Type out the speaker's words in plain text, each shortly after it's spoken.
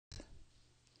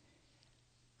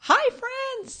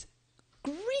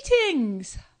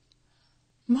Greetings!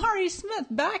 Mari Smith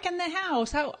back in the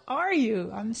house. How are you?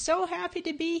 I'm so happy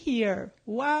to be here.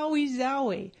 Wowie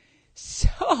zowie.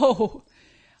 So,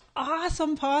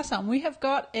 awesome possum. We have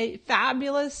got a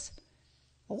fabulous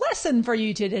lesson for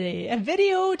you today. A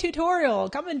video tutorial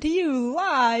coming to you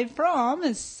live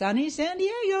from sunny San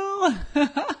Diego.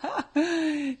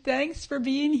 Thanks for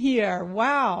being here.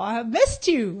 Wow, I have missed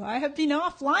you. I have been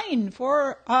offline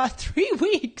for 3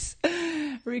 weeks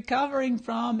recovering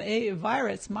from a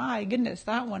virus. My goodness,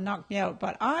 that one knocked me out.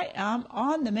 But I am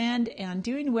on the mend and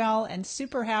doing well and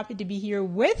super happy to be here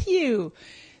with you.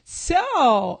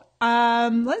 So,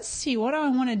 let's see what I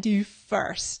want to do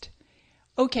first.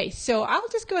 Okay, so I'll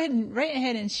just go ahead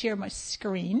and share my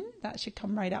screen. That should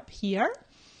come right up here.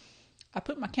 I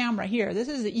put my camera here. This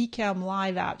is the Ecamm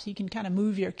Live app, so you can kind of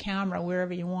move your camera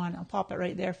wherever you want. I'll pop it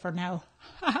right there for now.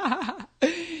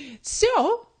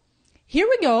 So, here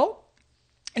we go.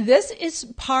 This is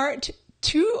part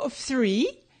 2 of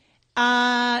 3,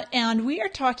 and we are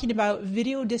talking about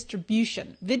video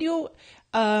distribution.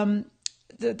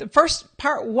 The first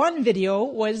part 1 video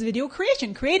was video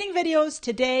creation, creating videos.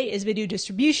 Today is video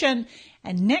distribution.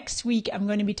 And next week, I'm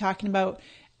going to be talking about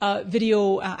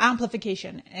video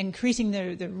amplification, increasing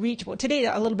the reach. Well, today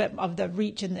a little bit of the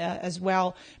reach as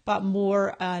well, but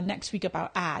more next week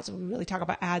about ads. We really talk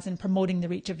about ads and promoting the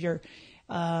reach of your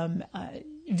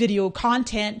video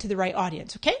content to the right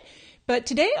audience. Okay. But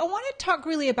today I want to talk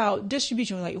really about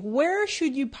distribution, like where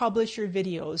should you publish your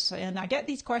videos? And I get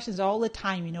these questions all the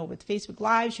time, with Facebook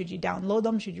Live. Should you download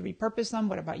them? Should you repurpose them?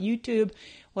 What about YouTube?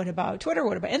 What about Twitter?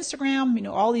 What about Instagram?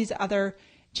 All these other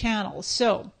channels.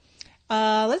 So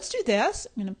let's do this.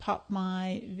 I'm going to pop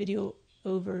my video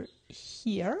over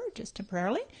here just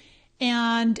temporarily.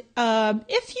 And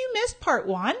if you missed part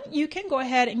 1, you can go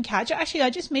ahead and catch it. Actually, I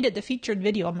just made it the featured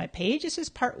video on my page. This is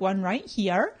part 1 right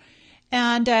here.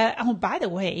 And, oh, by the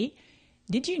way,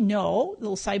 did you know,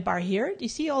 little sidebar here, do you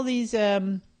see all these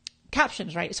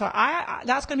captions, right? So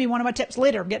that's going to be one of my tips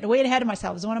later. I'm getting way ahead of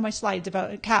myself. It's one of my slides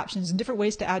about captions and different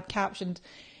ways to add captions.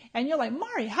 And you're like,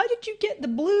 Mari, how did you get the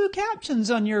blue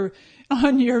captions on your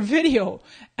video?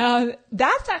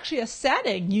 That's actually a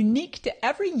setting unique to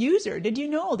every user. Did you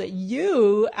know that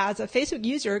you, as a Facebook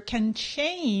user, can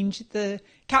change the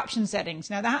caption settings?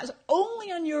 Now, that's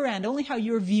only on your end, only how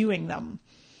you're viewing them.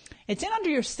 It's in under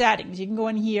your settings. You can go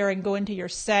in here and go into your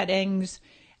settings.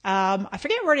 I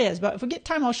forget where it is, but if we get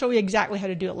time, I'll show you exactly how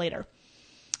to do it later.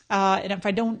 And if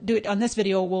I don't do it on this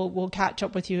video, we'll catch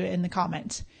up with you in the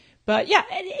comments. But yeah,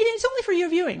 it's only for your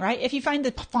viewing, right? If you find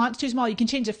the font's too small, you can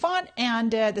change the font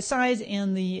and the size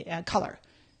and the color.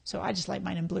 So I just like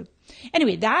mine in blue.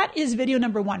 Anyway, that is video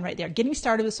number 1 right there, getting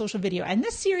started with social video. And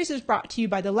this series is brought to you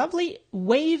by the lovely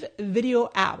Wave Video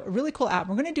app, a really cool app.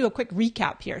 We're going to do a quick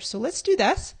recap here. So let's do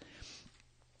this.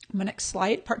 My next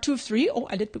slide, part 2 of 3. Oh,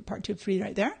 I did put part 2 of 3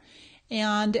 right there.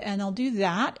 And I'll do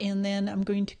that. And then I'm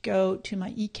going to go to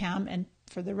my Ecamm. And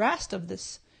for the rest of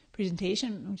this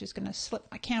presentation, I'm just going to slip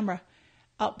my camera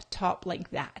up top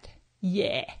like that.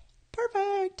 Yeah,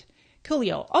 perfect.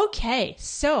 Coolio. Okay,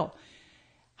 so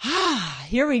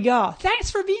here we go.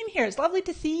 Thanks for being here. It's lovely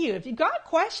to see you. If you've got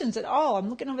questions at all, I'm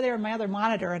looking over there on my other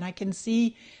monitor and I can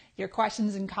see your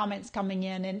questions and comments coming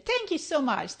in, and thank you so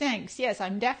much. Thanks. Yes,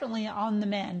 I'm definitely on the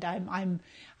mend.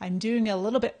 I'm doing a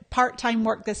little bit part-time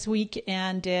work this week,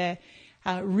 and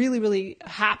really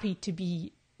happy to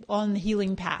be on the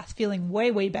healing path, feeling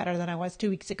way better than I was 2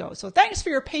 weeks ago. So thanks for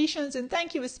your patience, and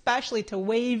thank you especially to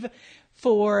Wave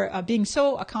for being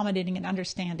so accommodating and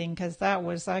understanding, because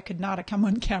I could not have come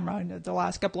on camera in the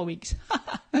last couple of weeks.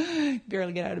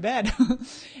 Barely get out of bed.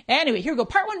 Anyway, here we go.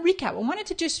 Part 1 recap. I wanted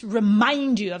to just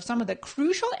remind you of some of the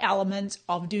crucial elements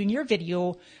of doing your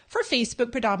video for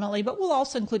Facebook predominantly, but we'll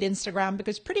also include Instagram,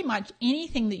 because pretty much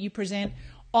anything that you present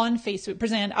on Facebook,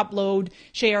 upload,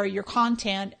 share your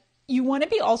content, you want to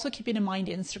be also keeping in mind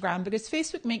Instagram, because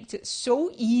Facebook makes it so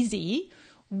easy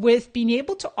with being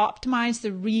able to optimize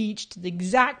the reach to the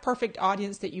exact perfect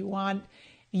audience that you want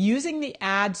using the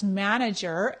ads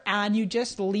manager, and you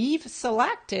just leave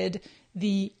selected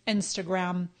the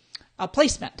Instagram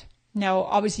placement. Now,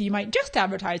 obviously you might just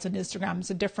advertise on Instagram. It's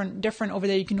a different over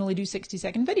there. You can only do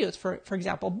 60-second videos, for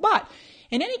example. But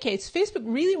in any case, Facebook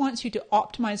really wants you to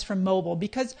optimize for mobile,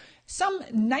 because some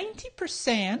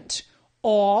 90%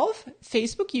 of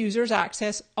Facebook users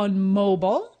access on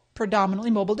mobile,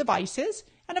 predominantly mobile devices.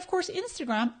 And of course,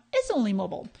 Instagram is only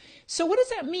mobile. So what does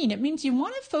that mean? It means you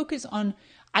want to focus on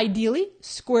ideally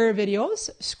square videos.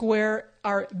 Square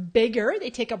are bigger. They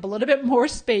take up a little bit more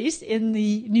space in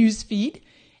the news feed.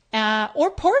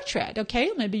 Or portrait,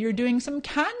 okay? Maybe you're doing some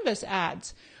canvas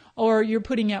ads. or you're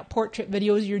putting out portrait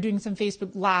videos, you're doing some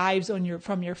Facebook Lives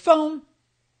from your phone,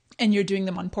 and you're doing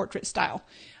them on portrait style.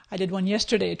 I did one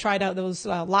yesterday, tried out those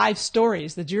live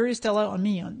stories. The jury's still out on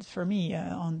me, on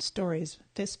stories,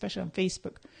 especially on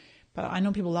Facebook. But I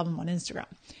know people love them on Instagram.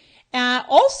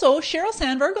 Also, Sheryl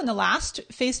Sandberg on the last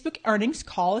Facebook earnings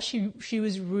call, she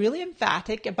was really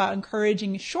emphatic about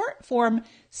encouraging short form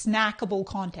snackable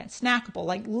content. Snackable,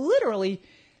 like literally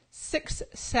 6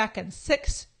 seconds,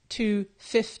 6 to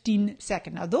 15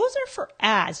 seconds. Now those are for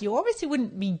ads. You obviously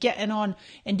wouldn't be getting on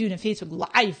and doing a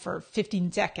Facebook Live for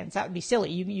 15 seconds. That would be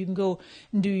silly. You can go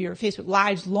and do your Facebook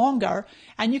Lives longer,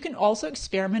 and you can also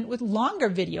experiment with longer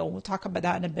video. We'll talk about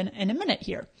that in a minute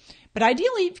here. But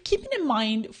ideally, keeping in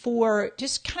mind for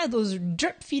just kind of those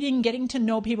drip feeding, getting to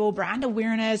know people, brand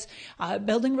awareness,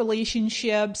 building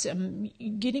relationships,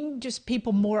 getting just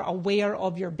people more aware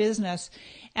of your business.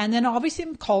 And then obviously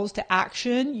calls to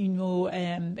action,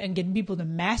 and getting people to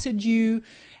message you,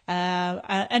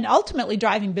 and ultimately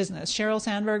driving business. Sheryl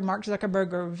Sandberg, Mark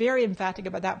Zuckerberg are very emphatic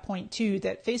about that point too,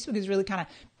 that Facebook is really kind of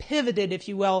pivoted, if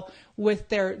you will, with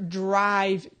their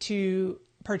drive to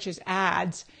purchase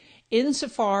ads,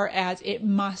 insofar as it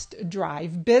must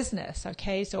drive business.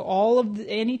 Okay, so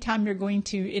anytime you're going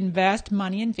to invest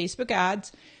money in Facebook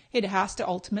ads, it has to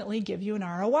ultimately give you an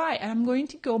ROI. And I'm going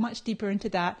to go much deeper into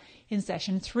that in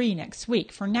session 3 next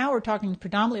week. For now, we're talking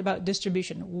predominantly about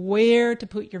distribution, where to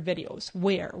put your videos,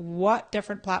 what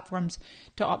different platforms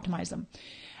to optimize them.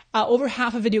 Over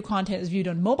half of video content is viewed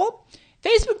on mobile.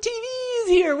 Facebook TV is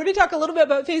here. We're going to talk a little bit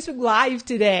about Facebook Live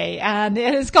today, and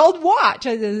it's called Watch.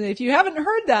 If you haven't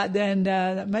heard that, then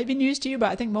that might be news to you, but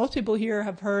I think most people here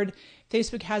have heard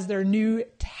Facebook has their new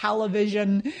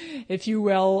television, if you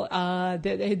will, that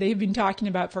they've been talking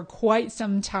about for quite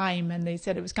some time, and they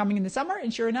said it was coming in the summer,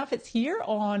 and sure enough, it's here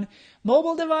on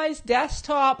mobile device,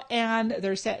 desktop, and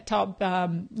their set-top,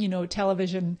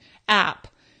 television app.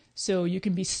 So you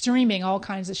can be streaming all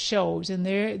kinds of shows,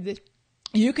 and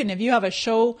you can, if you have a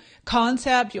show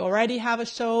concept, you already have a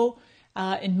show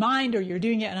in mind, or you're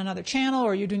doing it on another channel,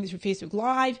 or you're doing this for Facebook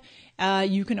Live,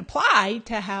 you can apply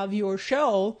to have your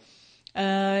show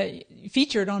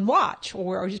featured on Watch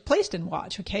or just placed in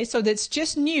Watch. Okay, so that's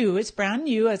just new. It's brand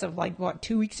new as of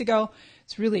 2 weeks ago.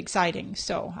 It's really exciting.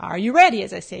 So are you ready?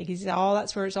 As I say, because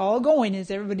that's where it's all going,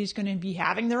 is everybody's going to be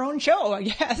having their own show, I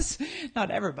guess. Not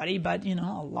everybody, but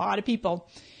a lot of people.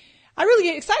 I really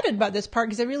get excited about this part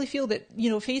because I really feel that,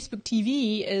 Facebook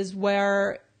TV is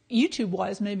where YouTube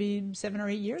was maybe 7 or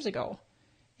 8 years ago.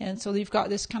 And so you've got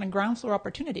this kind of ground floor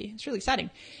opportunity. It's really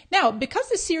exciting. Now, because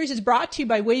this series is brought to you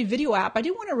by Wave Video App, I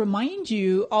do want to remind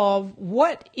you of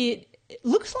what it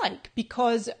looks like.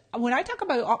 Because when I talk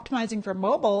about optimizing for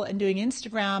mobile and doing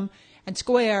Instagram and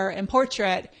Square and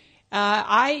Portrait,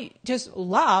 I just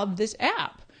love this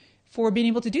app for being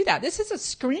able to do that. This is a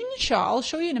screenshot. I'll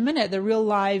show you in a minute the real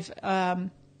live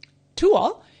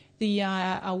tool, the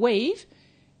Wave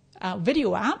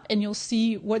video app, and you'll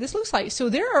see what this looks like. So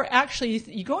there are actually,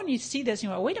 you go and you see this,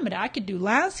 wait a minute, I could do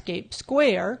landscape,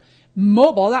 square,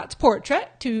 mobile, that's portrait,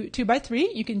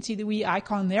 2x3. You can see the wee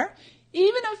icon there.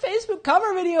 Even a Facebook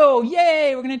cover video.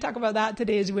 Yay! We're going to talk about that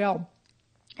today as well.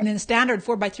 And then standard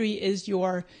 4x3 is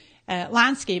your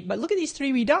landscape. But look at these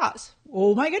 3 wee dots.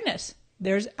 Oh my goodness.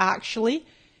 There's actually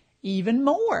even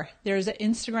more. There's an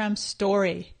Instagram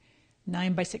story.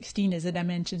 9x16 is the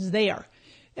dimensions there.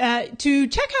 To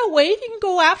check out Wave, you can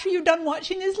go after you're done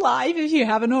watching this live. If you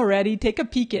haven't already, take a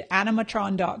peek at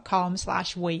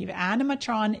animatron.com/wave.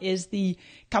 Animatron is the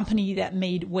company that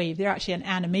made Wave. They're actually an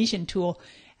animation tool.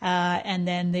 And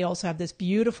then they also have this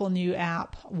beautiful new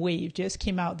app, Wave, just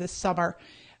came out this summer.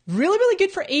 Really, really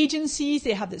good for agencies.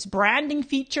 They have this branding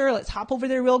feature. Let's hop over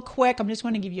there real quick. I'm just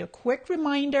going to give you a quick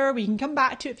reminder. We can come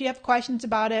back to it if you have questions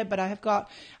about it, but I have got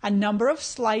a number of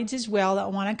slides as well that I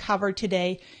want to cover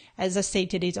today. As I say,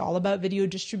 today's all about video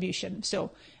distribution.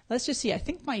 So let's just see. I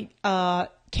think my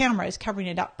camera is covering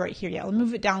it up right here. Yeah, I'll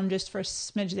move it down just for a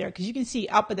smidge there, because you can see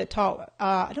up at the top.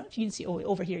 I don't know if you can see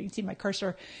over here. You can see my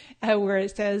cursor where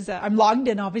it says I'm logged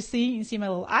in, obviously. You can see my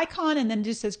little icon, and then it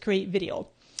just says create video.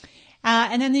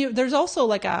 And then there's also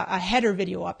like a header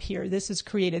video up here. This is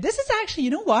created. This is actually,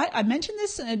 you know what? I mentioned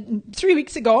this 3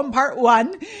 weeks ago in part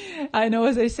 1. I know,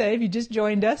 as I say, if you just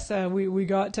joined us, we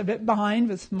got a bit behind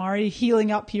with Mari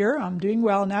healing up here. I'm doing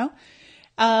well now.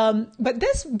 But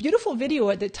this beautiful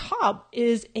video at the top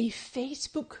is a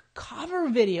Facebook cover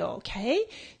video. Okay.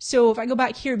 So if I go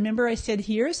back here, remember I said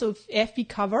here, so FB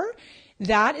cover.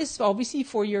 That is obviously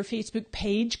for your Facebook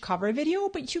page cover video,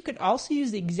 but you could also use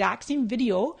the exact same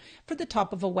video for the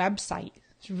top of a website.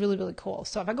 It's really, really cool.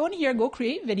 So if I go in here, go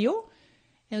create video,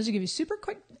 and this will give you a super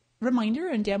quick reminder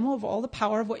and demo of all the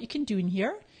power of what you can do in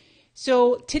here.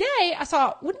 So today I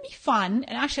thought, wouldn't it be fun?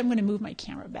 And actually I'm going to move my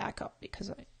camera back up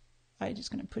because I'm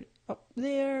just going to put it up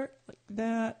there like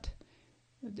that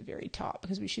at the very top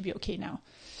because we should be okay now.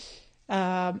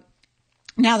 Now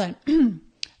then,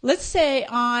 let's say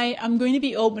I am going to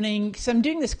be opening, so I'm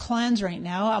doing this cleanse right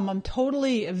now. I'm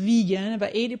totally a vegan,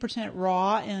 about 80%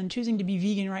 raw, and choosing to be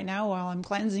vegan right now while I'm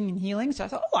cleansing and healing. So I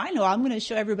thought, oh, I know, I'm going to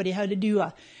show everybody how to do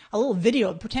a little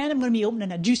video. Pretend I'm going to be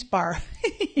opening a juice bar.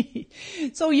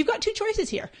 So you've got two choices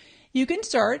here. You can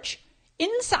search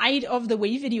inside of the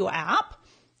Wave Video app,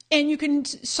 and you can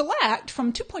select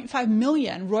from 2.5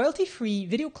 million royalty-free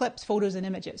video clips, photos, and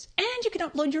images. And you can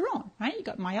upload your own, right? You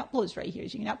got my uploads right here.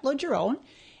 So you can upload your own.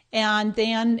 And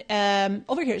then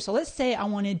over here, so let's say I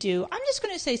want to do, I'm just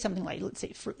going to say something like, let's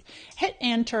say fruit. Hit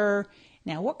enter.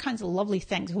 Now, what kinds of lovely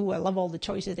things? Ooh, I love all the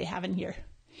choices they have in here.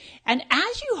 And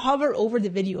as you hover over the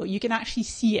video, you can actually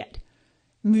see it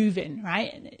moving,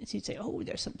 right? And so you'd say, oh,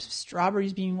 there's some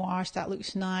strawberries being washed. That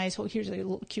looks nice. Oh, here's a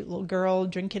little cute little girl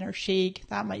drinking her shake.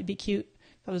 That might be cute.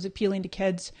 That was appealing to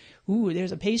kids. Ooh,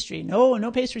 there's a pastry.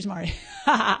 No pastries, Mari.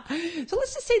 So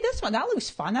let's just say this one. That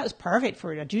looks fun. That was perfect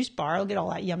for a juice bar. I'll get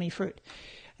all that yummy fruit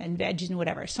and veggies and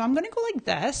whatever. So I'm going to go like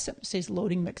this. It says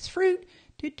loading mixed fruit.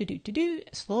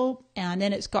 Slow. And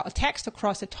then it's got a text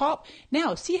across the top.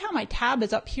 Now, see how my tab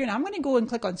is up here? Now I'm going to go and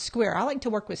click on square. I like to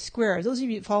work with squares. Those of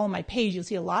you that follow my page, you'll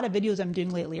see a lot of videos I'm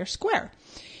doing lately are square.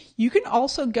 You can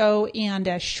also go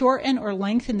and shorten or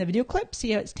lengthen the video clip. See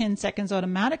how it's 10 seconds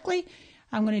automatically.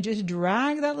 I'm going to just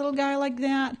drag that little guy like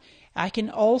that. I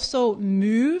can also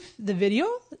move the video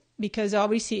because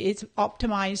obviously it's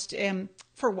optimized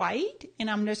for white,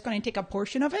 and I'm just going to take a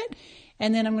portion of it,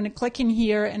 and then I'm going to click in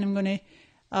here, and I'm going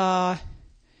to,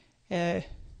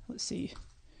 let's see,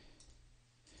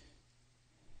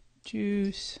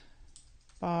 juice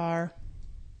bar,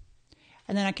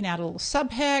 and then I can add a little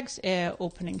subhex,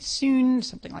 opening soon,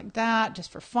 something like that,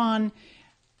 just for fun.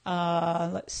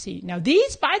 Let's see. Now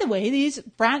these, by the way,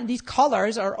 these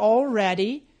colors are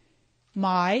already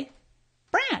my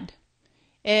brand.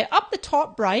 Up the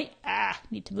top right,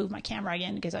 need to move my camera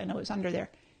again because I know it's under there.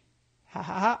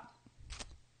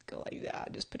 Go like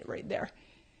that, just put it right there.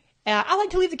 I like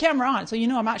to leave the camera on so you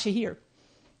know I'm actually here.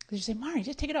 Because you say, Mari,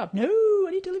 just take it off. No,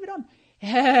 I need to leave it on.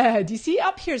 Yeah, do you see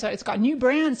up here? So it's got new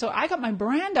brand. So I got my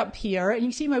brand up here, and you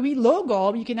can see my wee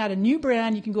logo. You can add a new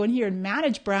brand. You can go in here and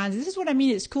manage brands. This is what I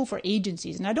mean. It's cool for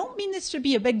agencies. And I don't mean this to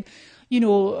be a big,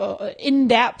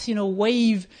 in-depth,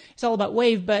 Wave. It's all about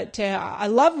Wave. But I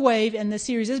love Wave, and this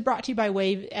series is brought to you by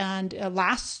Wave. And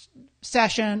last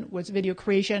session was video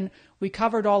creation. We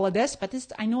covered all of this, but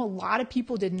I know a lot of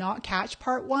people did not catch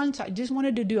part one, so I just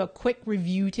wanted to do a quick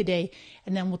review today,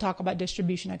 and then we'll talk about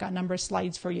distribution. I got a number of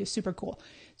slides for you. Super cool.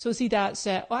 So see that's,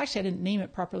 well, actually I didn't name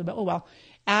it properly, but oh well.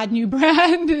 Add new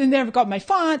brand, and then I've got my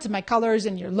fonts and my colors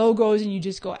and your logos, and you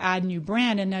just go add new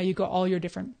brand, and now you got all your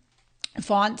different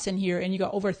fonts in here, and you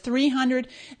got over 300.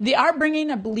 They are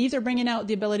bringing, I believe they're bringing out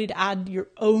the ability to add your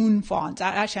own fonts.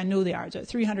 Actually, I know they are. So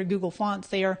 300 Google fonts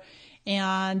there.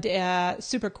 And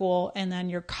super cool. And then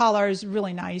your colors,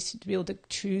 really nice to be able to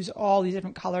choose all these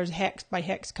different colors, hex by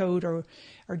hex code, or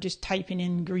just typing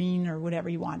in green or whatever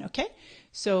you want. Okay,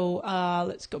 so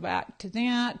let's go back to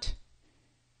that.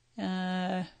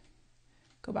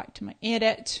 Go back to my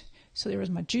edit. So there was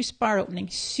my juice bar opening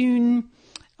soon.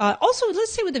 Also,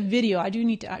 let's say with the video, I do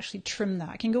need to actually trim that.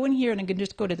 I can go in here and I can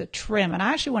just go to the trim, and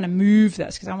I actually want to move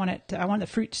this because I want the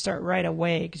fruit to start right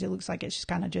away because it looks like it's just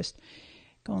kind of just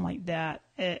going like that.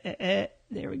 There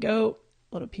we go.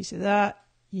 A little piece of that.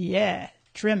 Yeah.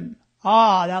 Trim.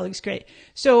 That looks great.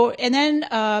 So, and then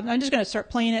I'm just going to start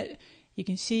playing it. You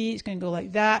can see it's going to go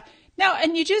like that. Now,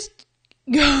 and you just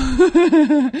go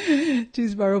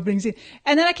juice bar opening scene.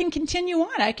 And then I can continue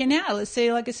on. I can add, let's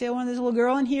say, like I say, I want this little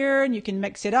girl in here, and you can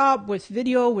mix it up with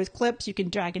video, with clips. You can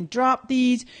drag and drop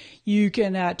these. You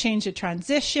can change the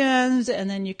transitions, and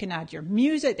then you can add your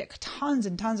music. There are tons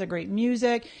and tons of great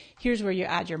music. Here's where you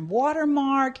add your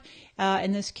watermark.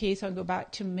 In this case, I'll go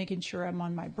back to making sure I'm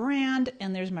on my brand,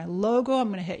 and there's my logo. I'm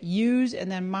going to hit use,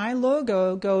 and then my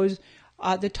logo goes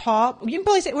the top. You can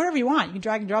place it wherever you want. You can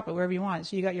drag and drop it wherever you want.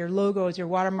 So you got your logo as your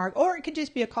watermark, or it could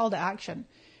just be a call to action.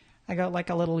 I got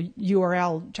like a little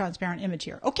URL transparent image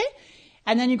here. Okay.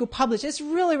 And then you go publish. It's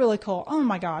really, really cool. Oh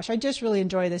my gosh. I just really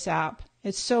enjoy this app.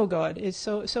 It's so good. It's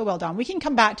so well done. We can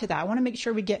come back to that. I want to make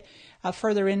sure we get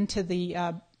further into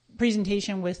the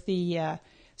presentation with the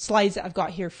slides that I've got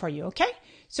here for you. Okay.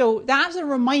 So that's a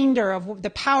reminder of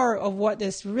the power of what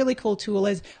this really cool tool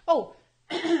is. Oh,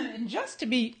 and just to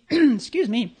be, excuse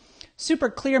me, super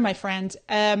clear, my friends,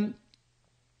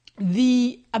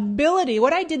 the ability,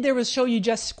 what I did there was show you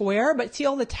just Square, but see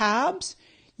all the tabs?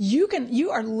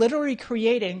 You are literally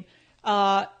creating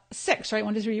 6, right?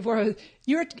 1, 2, 3, 4.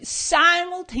 You're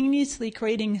simultaneously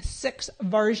creating 6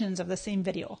 versions of the same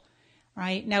video,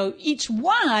 right? Now, each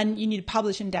one you need to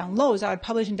publish and download. So I would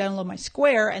publish and download my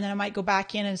Square, and then I might go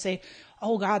back in and say,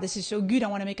 oh God, this is so good. I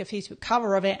want to make a Facebook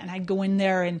cover of it. And I'd go in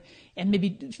there and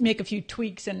maybe make a few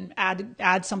tweaks and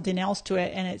add something else to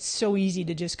it. And it's so easy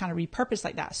to just kind of repurpose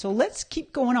like that. So let's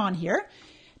keep going on here.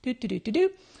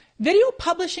 Video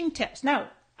publishing tips. Now,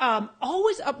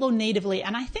 always upload natively.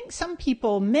 And I think some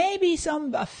people, maybe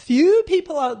a few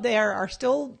people out there are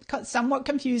still somewhat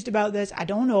confused about this. I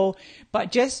don't know,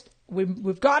 but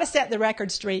we've got to set the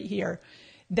record straight here.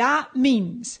 That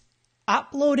means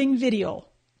uploading video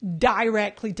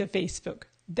directly to Facebook.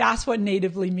 That's what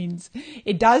natively means.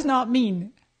 It does not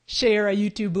mean share a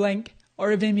YouTube link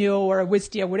or a Vimeo or a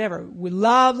Wistia, whatever. We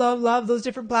love those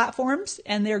different platforms,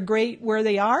 and they're great where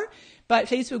they are. But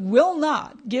Facebook will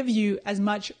not give you as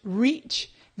much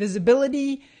reach,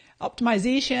 visibility,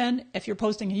 optimization if you're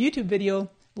posting a YouTube video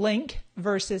link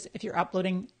versus if you're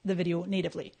uploading the video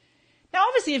natively. Now,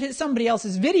 obviously, if it's somebody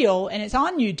else's video and it's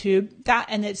on YouTube,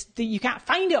 you can't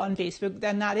find it on Facebook,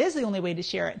 then that is the only way to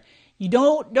share it. You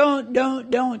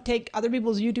don't take other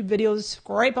people's YouTube videos,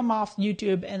 scrape them off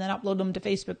YouTube, and then upload them to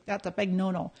Facebook. That's a big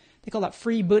no-no. They call that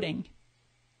freebooting.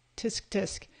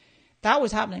 Tisk. That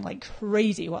was happening like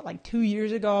crazy, 2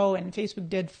 years ago, and Facebook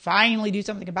did finally do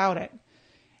something about it.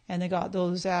 And they got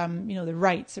those, the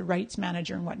rights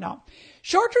manager and whatnot.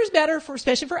 Shorter is better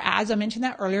especially for ads. I mentioned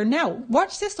that earlier. Now,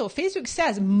 watch this though. Facebook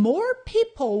says more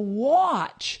people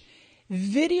watch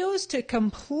videos to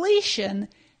completion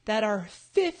that are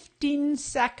 15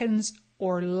 seconds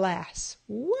or less.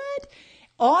 What?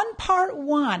 On part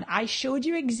 1, I showed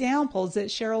you examples that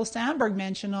Sheryl Sandberg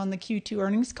mentioned on the Q2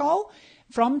 earnings call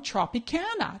from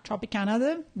Tropicana,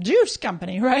 the juice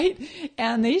company, right?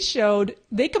 And they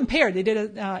compared, they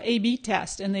did a A/B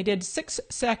test, and they did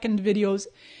 6-second videos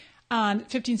and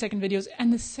 15-second videos,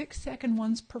 and the 6-second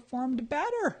ones performed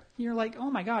better. You're like,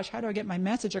 oh my gosh, how do I get my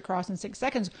message across in 6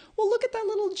 seconds? Well, look at that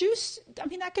little juice. I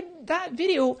mean, that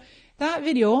video,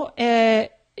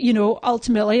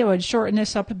 ultimately I would shorten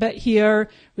this up a bit here.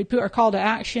 We'd put our call to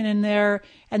action in there,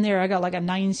 and there I got like a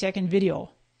 9-second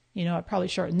video. I'd probably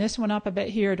shorten this one up a bit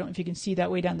here. I don't know if you can see that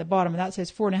way down the bottom. And that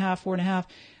says 4.5.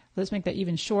 Let's make that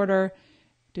even shorter.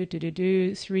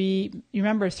 3. You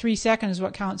remember 3 seconds is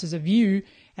what counts as a view.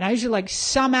 And I usually like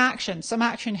some action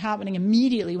happening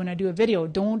immediately when I do a video.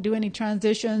 Don't do any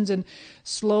transitions and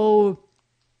slow,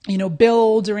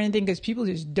 builds or anything, because people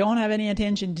just don't have any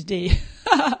attention today.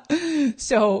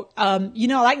 So,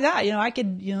 like that, I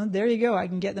could, there you go. I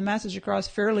can get the message across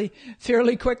fairly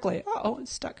quickly. Oh,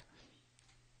 it's stuck.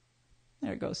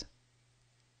 There it goes.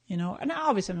 And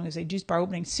obviously I'm going to say juice bar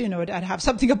opening soon. I'd have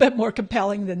something a bit more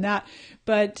compelling than that.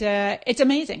 But it's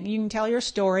amazing. You can tell your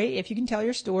story. If you can tell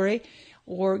your story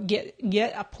or get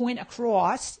a point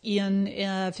across in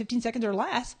 15 seconds or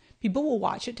less, people will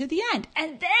watch it to the end.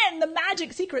 And then the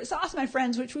magic secret sauce, my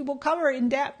friends, which we will cover in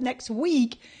depth next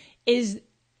week, is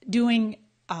doing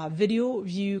video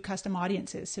view custom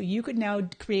audiences. So you could now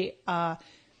create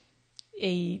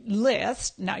a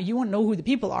list. Now you won't know who the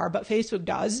people are, but Facebook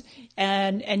does.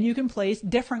 And you can place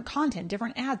different content,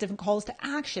 different ads, different calls to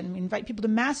action, invite people to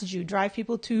message you, drive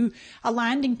people to a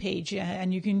landing page,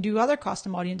 and you can do other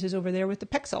custom audiences over there with the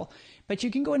Pixel. But you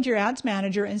can go into your ads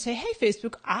manager and say, hey,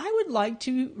 Facebook, I would like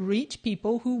to reach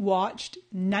people who watched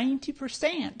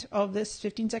 90% of this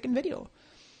 15-second video.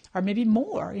 Or maybe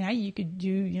more. You could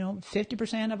do,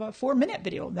 50% of a 4-minute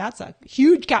video. That's a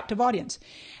huge captive audience.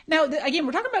 Now, again,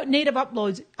 we're talking about native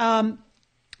uploads.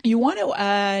 You want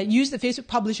to use the Facebook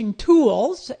publishing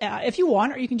tools if you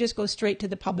want, or you can just go straight to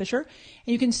the publisher and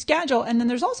you can schedule. And then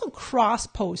there's also cross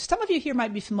post. Some of you here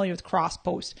might be familiar with cross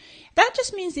post. That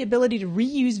just means the ability to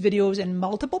reuse videos in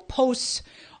multiple posts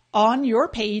on your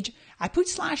page. I put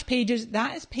 /pages.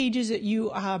 That is pages that you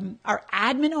are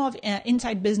admin of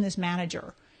inside Business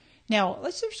Manager. Now,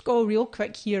 let's just go real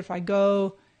quick here. If I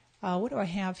go, what do I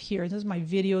have here? This is my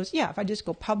videos. Yeah, if I just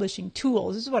go publishing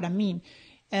tools, this is what I mean.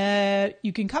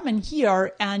 You can come in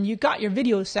here and you got your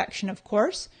video section, of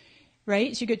course,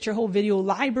 right? So you get your whole video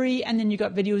library, and then you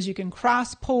got videos you can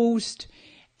cross post.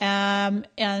 And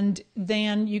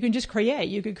then you can just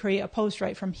you could create a post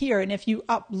right from here. And if you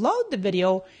upload the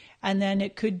video, and then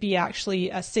it could be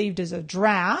actually saved as a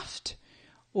draft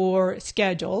or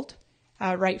scheduled.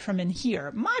 Right from in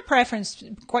here. My preference,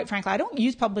 quite frankly, I don't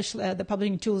use the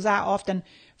publishing tools that often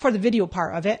for the video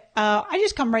part of it. I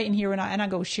just come right in here and I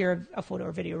go share a photo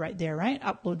or video right there, right?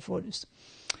 Upload photos.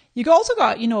 You also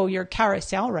got, your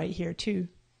carousel right here too.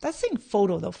 That's saying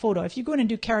photo though, photo. If you go in and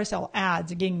do carousel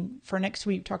ads, again, for next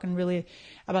week, talking really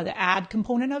about the ad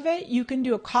component of it, you can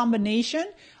do a combination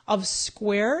of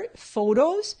square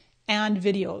photos and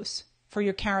videos for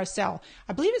your carousel.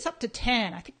 I believe it's up to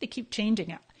 10. I think they keep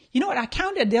changing it. You know what? I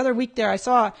counted the other week there. I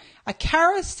saw a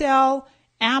carousel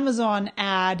Amazon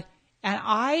ad and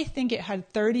I think it had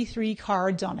 33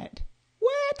 cards on it.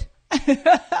 What?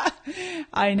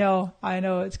 I know.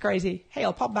 It's crazy. Hey,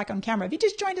 I'll pop back on camera. If you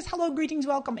just joined us, hello, greetings,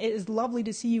 welcome. It is lovely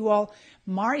to see you all.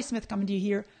 Mari Smith coming to you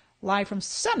here live from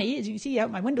sunny, as you can see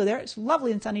out my window there. It's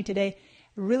lovely and sunny today.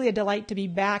 Really a delight to be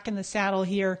back in the saddle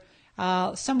here.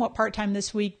 Somewhat part-time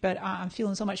this week, but I'm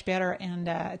feeling so much better, and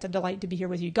it's a delight to be here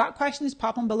with you. Got questions?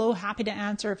 Pop them below. Happy to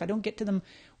answer. If I don't get to them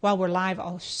while we're live,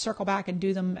 I'll circle back and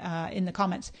do them in the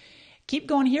comments. Keep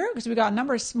going here because we got a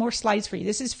number of more slides for you.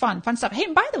 This is fun stuff. Hey,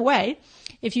 and by the way,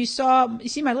 if you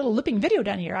see my little looping video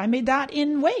down here, I made that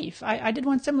in Wave. I did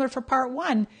one similar for part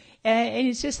 1. And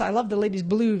it's just, I love the lady's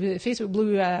blue, Facebook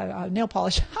blue nail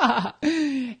polish.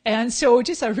 And so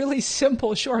just a really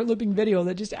simple short looping video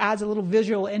that just adds a little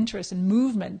visual interest and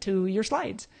movement to your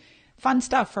slides. Fun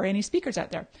stuff for any speakers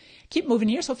out there. Keep moving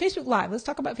here. So Facebook Live. Let's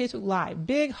talk about Facebook Live.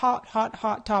 Big,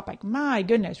 hot topic. My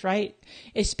goodness, right?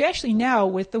 Especially now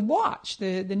with the watch,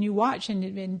 the new watch,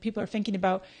 and people are thinking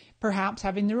about perhaps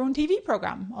having their own TV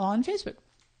program on Facebook.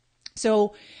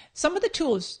 So some of the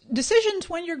tools, decisions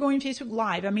when you're going Facebook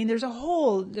Live. I mean, there's a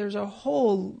whole,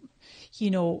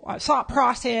 thought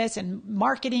process and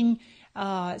marketing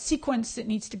sequence that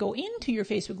needs to go into your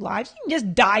Facebook Lives. You can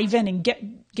just dive in and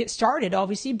get started,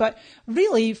 obviously, but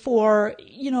really for,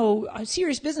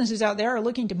 serious businesses out there are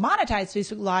looking to monetize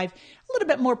Facebook Live, a little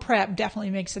bit more prep definitely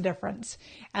makes a difference.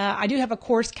 I do have a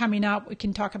course coming up. We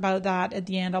can talk about that at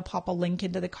the end. I'll pop a link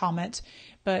into the comments,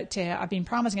 but I've been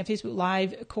promising a Facebook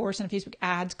Live course and a Facebook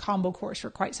ads combo course for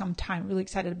quite some time. Really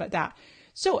excited about that.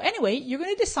 So anyway, you're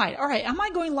going to decide, all right, am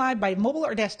I going live by mobile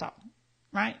or desktop?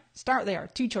 Right? Start there.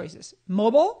 2 choices.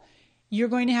 Mobile, you're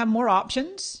going to have more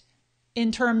options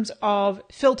in terms of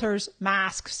filters,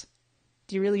 masks.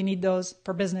 Do you really need those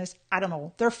for business? I don't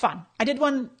know. They're fun. I did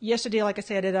one yesterday. Like I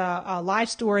said, I did a live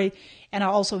story, and I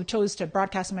also chose to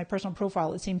broadcast on my personal profile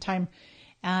at the same time.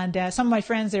 And some of my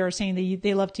friends there are saying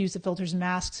they love to use the filters and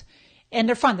masks, and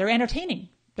they're fun. They're entertaining.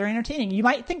 You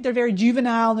might think they're very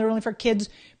juvenile and they're only for kids,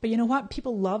 but you know what?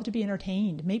 People love to be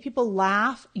entertained. Make people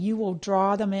laugh. You will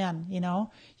draw them in,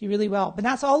 you really will. But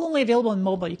that's all only available in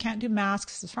mobile. You can't do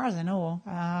masks as far as I know.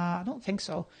 I don't think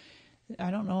so. I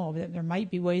don't know. There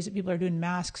might be ways that people are doing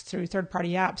masks through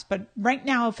third-party apps, but right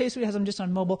now Facebook has them just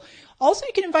on mobile. Also,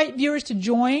 you can invite viewers to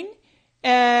join.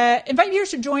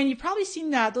 You've probably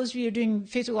seen that. Those of you who are doing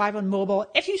Facebook Live on mobile.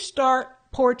 If you start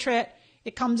portrait,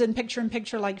 it comes in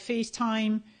picture like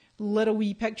FaceTime, little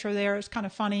wee picture there. It's kind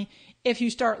of funny. If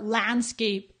you start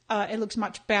landscape, it looks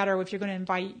much better if you're going to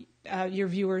invite your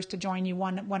viewers to join you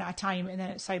one at a time, and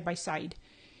then it's side by side.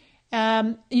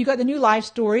 You got the new live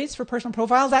stories for personal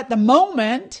profiles. At the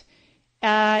moment,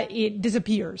 it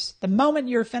disappears. The moment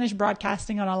you're finished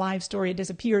broadcasting on a live story, it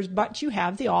disappears, but you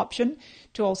have the option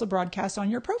to also broadcast on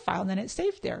your profile, and then it's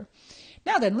saved there.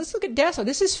 Now then, let's look at desktop.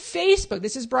 This is Facebook.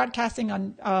 This is broadcasting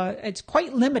on, it's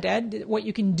quite limited what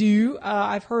you can do.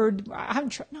 I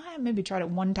haven't maybe tried it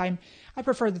one time. I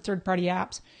prefer the third-party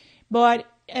apps. But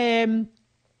you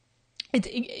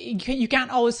can't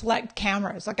always select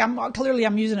cameras. Like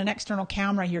I'm using an external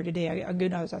camera here today. A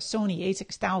Sony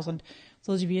a6000.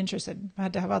 Those of you interested, I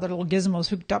had to have other little gizmos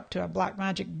hooked up to a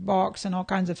Blackmagic box and all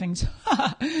kinds of things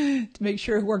to make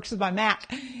sure it works with my Mac.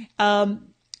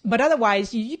 But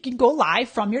otherwise, you can go live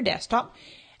from your desktop.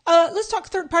 Let's talk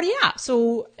third-party apps.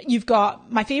 So you've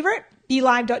got my favorite,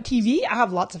 BeLive.tv. I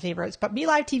have lots of favorites, but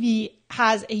BeLive TV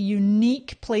has a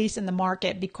unique place in the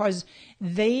market because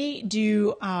they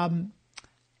do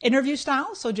interview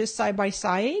style, so just side by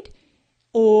side,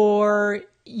 or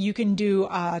you can do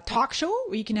a talk show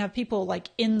where you can have people like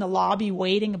in the lobby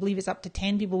waiting. I believe it's up to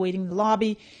 10 people waiting in the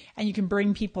lobby, and you can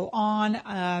bring people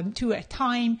on 2 at a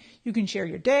time. You can share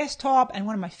your desktop, and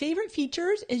one of my favorite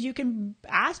features is you can,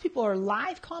 as people are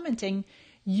live commenting,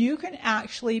 you can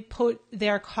actually put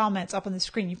their comments up on the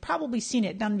screen. You've probably seen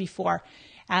it done before.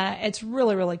 It's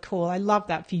really, really cool. I love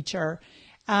that feature.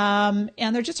 And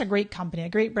they're just a great company, a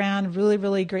great brand, really,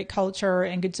 really great culture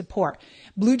and good support.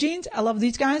 Blue Jeans, I love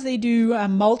these guys. They do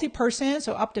multi-person,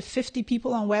 so up to 50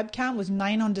 people on webcam with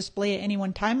 9 on display at any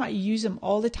one time. I use them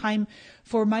all the time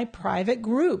for my private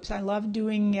groups. I love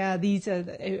doing these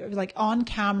like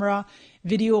on-camera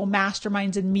video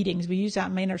masterminds and meetings. We use that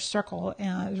in my inner circle,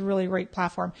 and it's a really great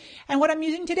platform. And what I'm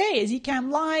using today is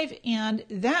Ecamm Live, and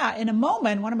that in a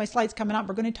moment, one of my slides coming up,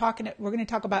 we're going to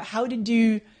talk about how to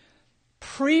do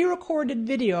pre-recorded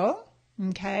video.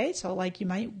 Okay, so like you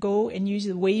might go and use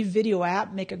the Wave Video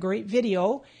app, make a great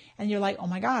video, and you're like, oh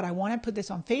my God, I want to put this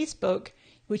on Facebook,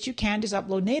 which you can just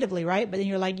upload natively, right? But then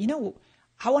you're like,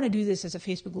 I want to do this as a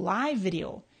Facebook Live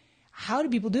video. How do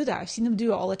people do that? I've seen them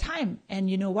do it all the time. And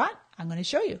you know what? I'm going to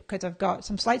show you because I've got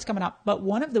some slides coming up. But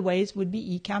one of the ways would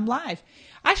be Ecamm Live.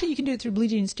 Actually, you can do it through Blue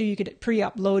Jeans too. You could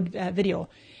pre-upload video.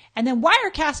 And then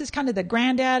Wirecast is kind of the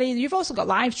granddaddy. You've also got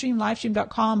Livestream,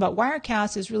 livestream.com, but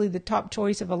Wirecast is really the top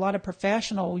choice of a lot of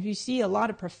professional. You see a lot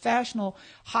of professional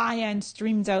high-end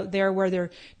streams out there where they're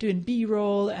doing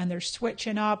B-roll and they're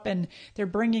switching up and they're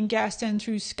bringing guests in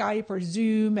through Skype or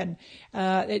Zoom. And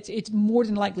it's more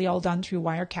than likely all done through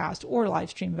Wirecast or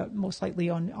Livestream, but most likely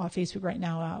on Facebook right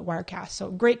now, Wirecast. So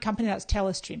great company. That's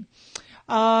Telestream.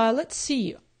 Let's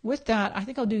see. With that, I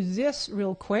think I'll do this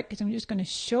real quick because I'm just going to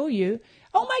show you.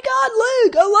 Oh my God,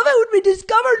 look, I love it when we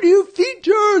discover new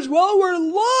features while we're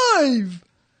live.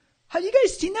 Have you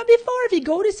guys seen that before? If you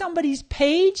go to somebody's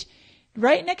page,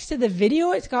 right next to the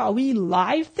video, it's got a wee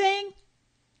live thing.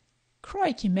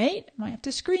 Crikey, mate. I might have to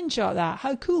screenshot that.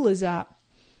 How cool is that?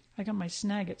 I got my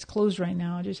snag. It's closed right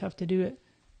now. I just have to do it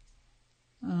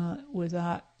with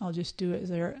that. I'll just do it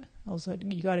there. Also,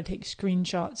 you got to take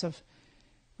screenshots of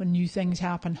when new things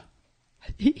happen.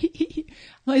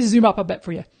 Let me zoom up a bit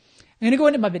for you. I'm going to go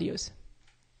into my videos.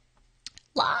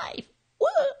 Live. Woo!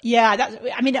 Yeah,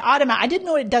 I didn't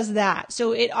know it does that.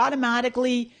 So it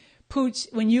automatically puts,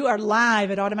 when you are live,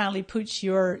 it automatically puts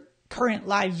your current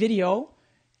live video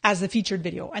as the featured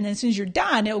video. And then as soon as you're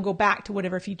done, it will go back to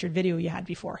whatever featured video you had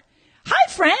before.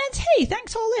 Hi, friends. Hey,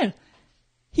 thanks all in.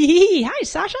 Hi,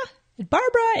 Sasha and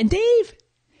Barbara and Dave.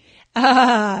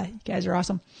 You guys are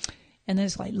awesome. And then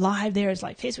it's like live there. It's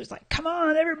like Facebook's like, come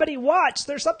on, everybody watch.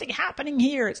 There's something happening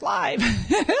here. It's live.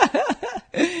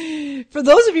 For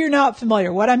those of you who are not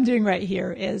familiar, what I'm doing right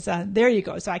here is, there you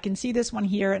go. So I can see this one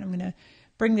here and I'm going to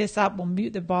bring this up. We'll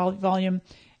mute the volume.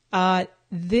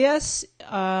 This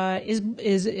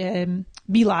is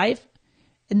Be Live.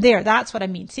 And there, that's what I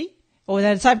mean. See?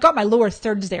 Oh, so I've got my lower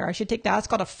thirds there. I should take that. That's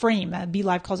called a frame. Be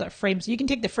Live calls it a frame. So you can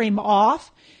take the frame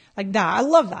off like that. I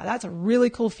love that. That's a really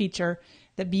cool feature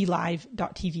that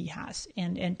BeLive.tv has.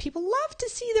 And people love to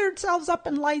see themselves up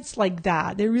in lights like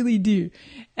that. They really do.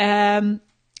 And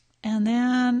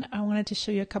then I wanted to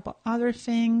show you a couple other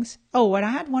things. Oh, and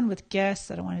I had one with guests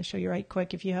that I want to show you right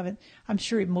quick. If you haven't, I'm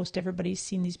sure most everybody's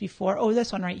seen these before. Oh,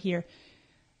 this one right here.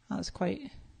 That's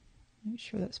quite, make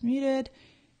sure that's muted.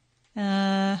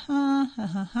 There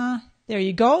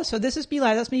you go. So this is Be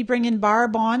Live. That's me bringing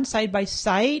Barb on side by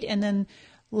side. And then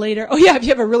later, oh yeah, if you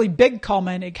have a really big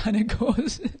comment, it kind of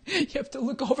goes, you have to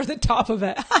look over the top of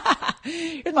it.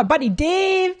 Here's my buddy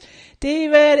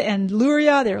David, and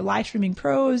Luria. They're live streaming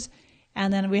pros.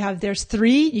 And then there's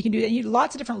 3. You can do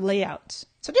lots of different layouts.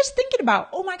 So just thinking about,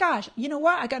 oh my gosh, you know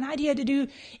what? I got an idea to do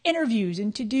interviews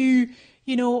and to do,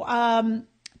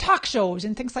 talk shows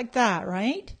and things like that,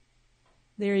 right?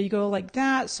 There you go, like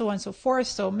that, so on and so forth.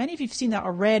 So many of you have seen that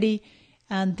already.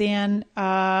 And then,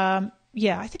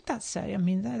 yeah, I think that's it. I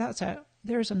mean, that's it.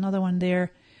 There's another one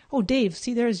there. Oh, Dave,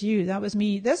 see, there's you. That was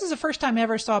me. This is the first time I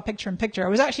ever saw a picture-in-picture. I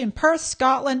was actually in Perth,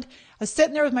 Scotland. I was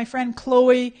sitting there with my friend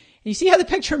Chloe. And you see how the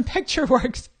picture-in-picture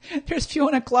works? There's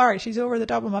Fiona Clark. She's over the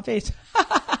top of my face.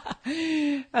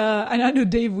 And I know,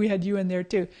 Dave, we had you in there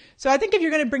too. So I think if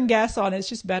you're going to bring guests on, it's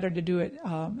just better to do it.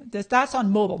 That's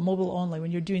on mobile only.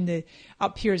 When you're doing the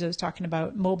up here, as I was talking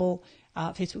about, mobile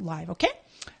Facebook Live. Okay?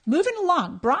 Moving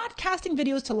along, broadcasting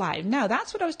videos to live. Now,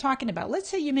 that's what I was talking about. Let's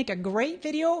say you make a great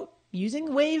video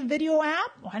using Wave Video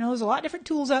app. I know there's a lot of different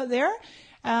tools out there.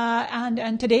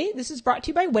 And today, this is brought to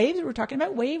you by Wave. We're talking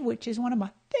about Wave, which is one of my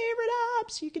favorite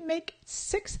apps. You can make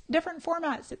 6 different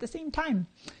formats at the same time.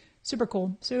 Super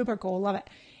cool. Super cool. Love it.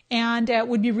 And it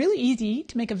would be really easy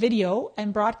to make a video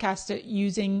and broadcast it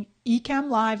using Ecamm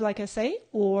Live, like I say,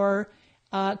 or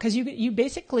because you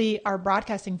basically are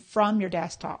broadcasting from your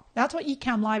desktop. That's what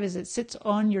Ecamm Live is. It sits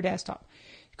on your desktop.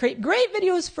 Create great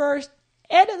videos first,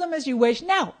 edit them as you wish.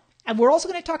 Now, and we're also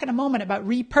going to talk in a moment about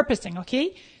repurposing,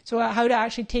 okay? So how to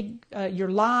actually take your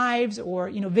lives or,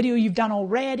 video you've done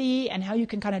already and how you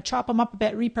can kind of chop them up a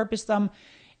bit, repurpose them,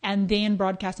 and then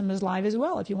broadcast them as live as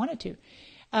well if you wanted to.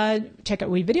 Check out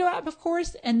Wave Video app, of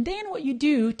course. And then what you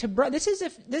do this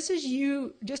is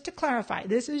you, just to clarify,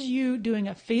 this is you doing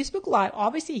a Facebook Live.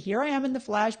 Obviously, here I am in the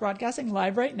Flash broadcasting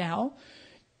live right now.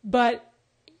 But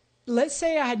let's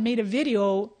say I had made a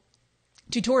video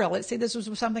tutorial. Let's say this was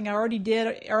something I already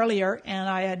did earlier and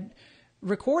I had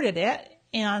recorded it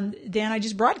and then I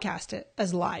just broadcast it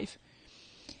as live.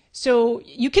 So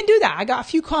you can do that. I got a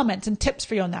few comments and tips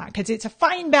for you on that because it's a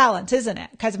fine balance, isn't it?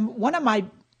 Because one of my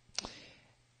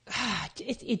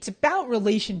it's about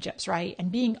relationships, right?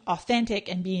 And being authentic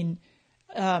and being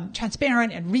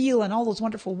transparent and real and all those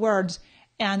wonderful words.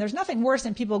 And there's nothing worse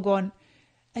than people going,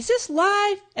 is this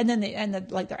live? And then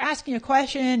they're asking you a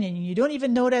question and you don't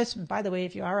even notice. And by the way,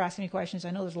 if you are asking me questions,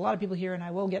 I know there's a lot of people here and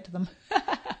I will get to them.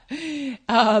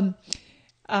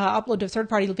 Upload to a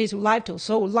third-party Facebook Live tool.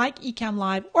 So like Ecamm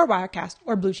Live or Wirecast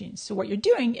or BlueJeans. So what you're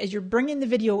doing is you're bringing the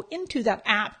video into that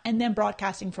app and then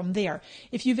broadcasting from there.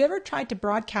 If you've ever tried to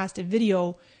broadcast a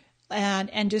video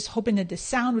and just hoping that the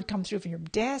sound would come through from your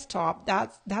desktop,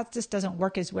 that just doesn't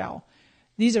work as well.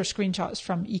 These are screenshots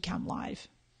from Ecamm Live.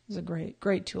 It's a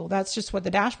great tool. That's just what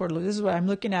the dashboard looks. This is what I'm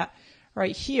looking at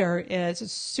right here. It's a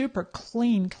super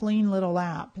clean little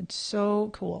app. It's so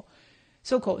cool.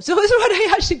 So cool. So this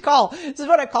is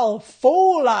what I call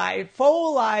faux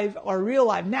live or real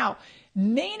live. Now,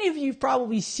 many of you have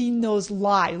probably seen those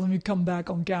live. Let me come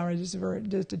back on camera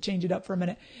just to change it up for a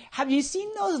minute. Have you seen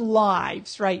those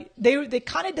lives, right? They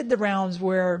kind of did the rounds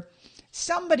where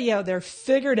somebody out there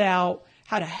figured out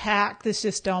how to hack the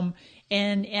system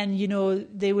and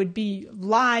they would be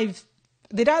live.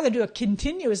 They'd either do a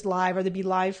continuous live or they'd be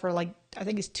live for I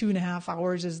think it's 2.5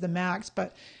 hours is the max,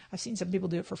 but I've seen some people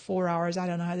do it for 4 hours. I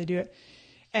don't know how they do it.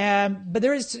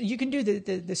 But you can do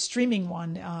the streaming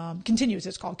one, continuous,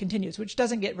 it's called continuous, which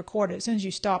doesn't get recorded. As soon as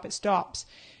you stop, it stops.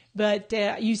 But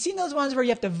you've seen those ones where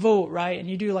you have to vote, right? And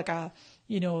you do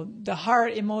the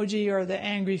heart emoji or the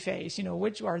angry face,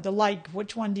 or the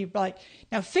which one do you like?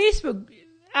 Now, Facebook,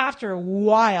 after a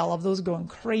while of those going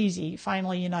crazy,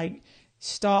 finally,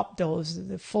 stopped those,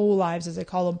 the faux lives as they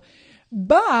call them.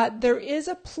 But there is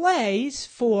a place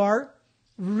for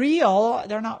real,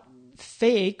 they're not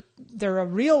fake, they're a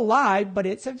real live, but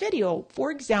it's a video. For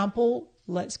example,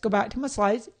 let's go back to my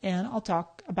slides and I'll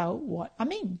talk about what I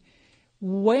mean.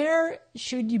 Where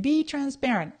should you be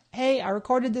transparent? Hey, I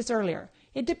recorded this earlier.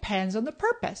 It depends on the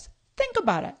purpose. Think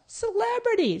about it.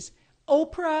 Celebrities,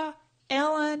 Oprah,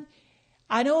 Ellen.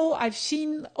 I know I've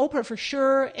seen Oprah for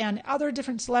sure and other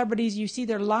different celebrities. You see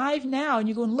they're live now and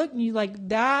you go and look and you're like,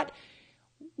 that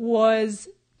was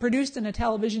produced in a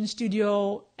television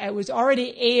studio. It was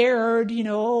already aired,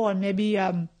 on maybe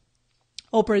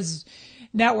Oprah's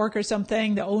network or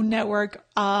something, the own network.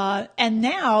 And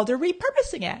now they're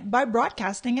repurposing it by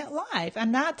broadcasting it live.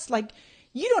 And that's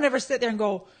you don't ever sit there and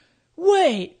go,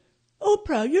 wait,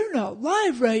 Oprah, you're not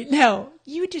live right now.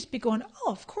 You would just be going,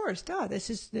 oh, of course, duh. This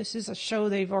is a show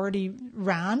they've already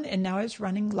ran and now it's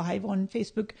running live on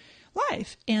Facebook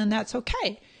Live. And that's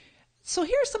okay. So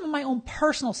here's some of my own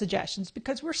personal suggestions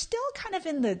because we're still kind of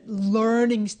in the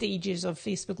learning stages of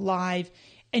Facebook Live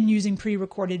and using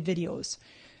pre-recorded videos.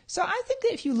 So I think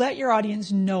that if you let your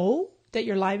audience know that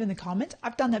you're live in the comments,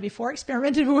 I've done that before,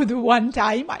 experimented with it one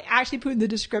time. I actually put in the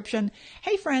description,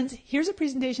 hey friends, here's a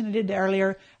presentation I did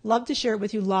earlier. Love to share it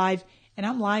with you live. And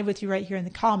I'm live with you right here in the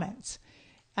comments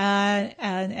and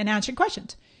answering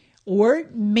questions. Or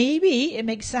maybe it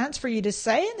makes sense for you to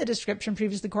say in the description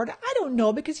previously recorded. I don't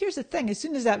know, because here's the thing. As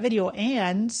soon as that video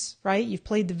ends, right, you've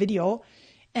played the video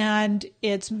and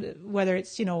it's whether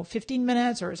it's, 15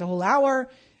 minutes or it's a whole hour,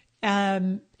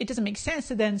 it doesn't make sense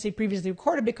to then say previously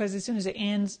recorded because as soon as it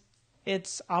ends,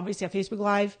 it's obviously a Facebook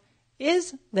Live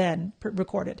is then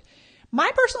recorded. My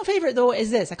personal favorite, though, is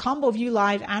this, a combo of you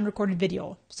live and recorded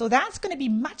video. So that's going to be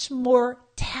much more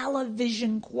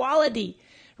television quality.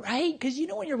 Right? Because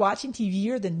when you're watching TV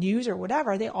or the news or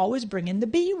whatever, they always bring in the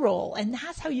B-roll. And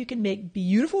that's how you can make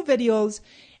beautiful videos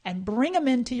and bring them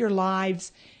into your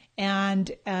lives and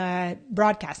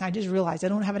broadcast. And I just realized I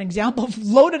don't have an example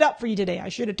loaded up for you today. I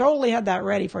should have totally had that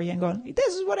ready for you and going,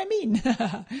 this is what I mean.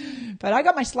 But I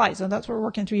got my slides, so that's what we're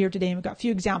working through here today. And we've got a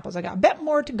few examples. I got a bit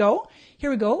more to go. Here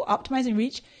we go. Optimizing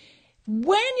reach.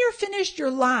 When you're finished your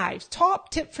lives,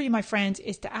 top tip for you, my friends,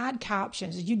 is to add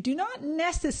captions. You do not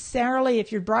necessarily,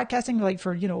 if you're broadcasting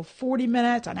for, 40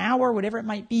 minutes, an hour, whatever it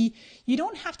might be, you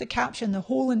don't have to caption the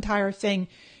whole entire thing.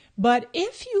 But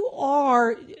if you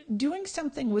are doing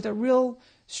something with a real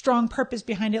strong purpose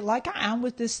behind it, like I am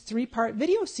with this 3-part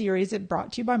video series that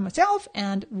brought to you by myself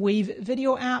and Wave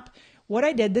Video app, what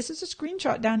I did, this is a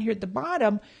screenshot down here at the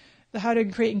bottom. how to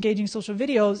create engaging social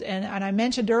videos. And I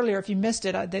mentioned earlier, if you missed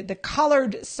it, the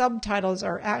colored subtitles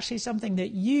are actually something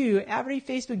that every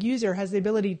Facebook user has the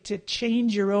ability to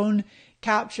change your own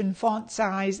caption font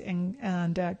size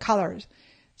and colors.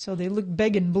 So they look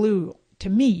big and blue to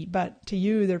me, but to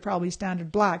you, they're probably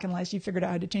standard black unless you figured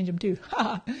out how to change them too.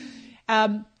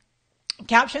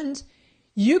 Captions,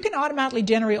 you can automatically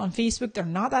generate on Facebook. They're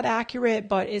not that accurate,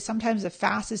 but it's sometimes the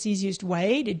fastest, easiest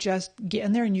way to just get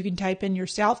in there and you can type in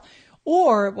yourself.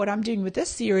 Or what I'm doing with this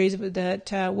series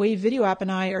that Wave Video App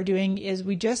and I are doing is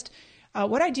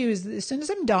what I do is as soon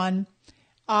as I'm done,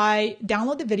 I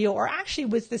download the video, or actually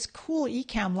with this cool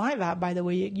Ecamm Live app, by the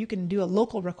way, you can do a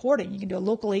local recording. You can do a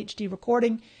local HD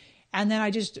recording, and then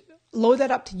I just load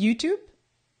that up to YouTube.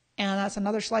 And that's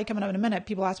another slide coming up in a minute.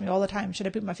 People ask me all the time, should I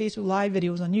put my Facebook Live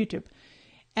videos on YouTube?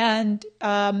 And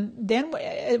then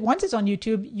once it's on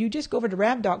YouTube, you just go over to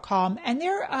rev.com, and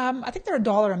I think they're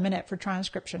 $1 a minute for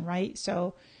transcription, right?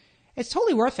 So it's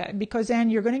totally worth it, because then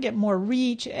you're going to get more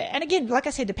reach. And again, like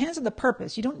I said, it depends on the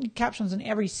purpose. You don't need captions on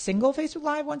every single Facebook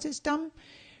Live once it's done,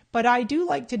 but I do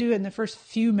like to do it in the first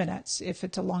few minutes if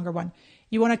it's a longer one.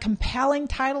 You want a compelling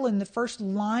title in the first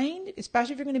line,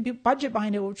 especially if you're going to be budget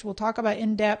behind it, which we'll talk about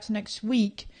in depth next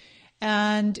week.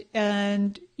 And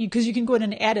because you can go in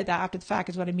and edit that after the fact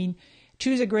is what I mean.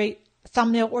 Choose a great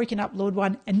thumbnail, or you can upload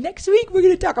one. And next week, we're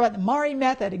going to talk about the Mari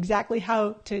method, exactly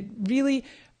how to really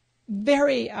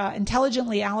very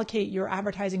intelligently allocate your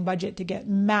advertising budget to get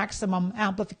maximum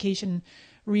amplification,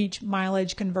 reach,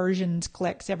 mileage, conversions,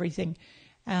 clicks, everything,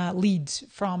 leads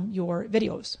from your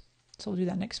videos. So we'll do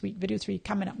that next week. Video 3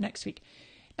 coming up next week.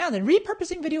 Now then,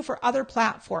 repurposing video for other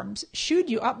platforms. Should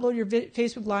you upload your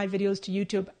Facebook Live videos to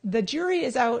YouTube? The jury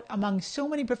is out among so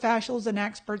many professionals and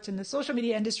experts in the social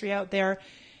media industry out there.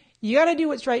 You got to do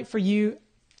what's right for you.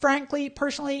 Frankly,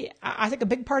 personally, I think a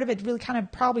big part of it really kind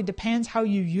of probably depends how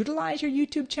you utilize your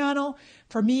YouTube channel.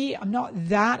 For me, I'm not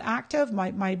that active.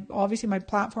 Obviously my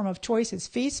platform of choice is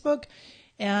Facebook.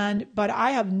 But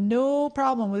I have no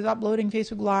problem with uploading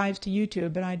Facebook Lives to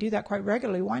YouTube, and I do that quite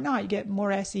regularly. Why not? You get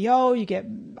more SEO, you get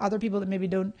other people that maybe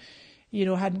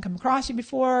hadn't come across you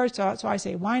before. So I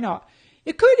say, why not?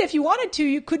 It could, if you wanted to,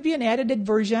 you could be an edited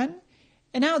version.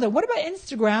 And now then, what about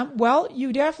Instagram? Well,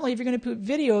 you definitely, if you're going to put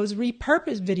videos,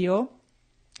 repurpose video.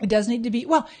 It does need to be,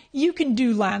 you can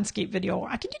do landscape video.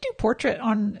 Can you do portrait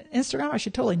on Instagram? I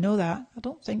should totally know that. I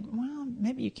don't think,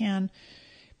 maybe you can.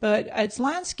 But it's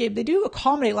landscape. They do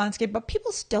accommodate landscape, but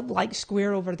people still like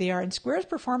square over there. And square is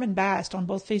performing best on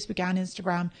both Facebook and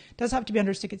Instagram. It does have to be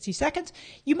under 60 seconds.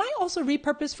 You might also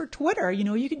repurpose for Twitter.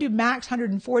 You can do max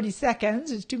 140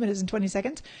 seconds. It's 2 minutes and 20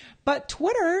 seconds. But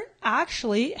Twitter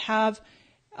actually have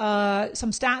some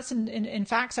stats and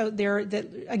facts out there that,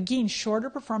 again,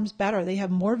 shorter performs better. They have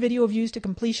more video views to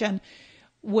completion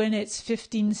when it's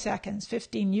 15 seconds.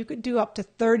 You could do up to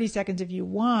 30 seconds if you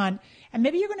want. And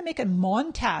maybe you're going to make a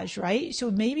montage, right? So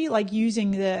maybe like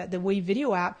using the Wave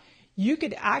Video app, you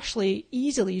could actually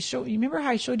easily show, you remember how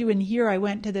I showed you in here, I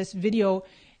went to this video,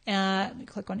 let me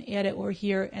click on edit over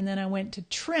here, and then I went to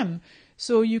trim.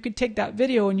 So you could take that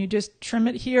video and you just trim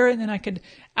it here, and then I could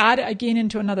add it again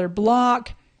into another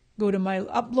block, go to my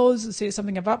uploads and say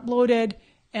something I've uploaded,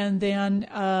 and then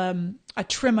I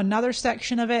trim another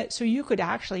section of it. So you could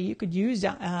use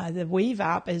the Wave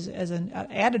app as an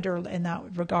editor in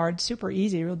that regard. Super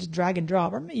easy. You'll just drag and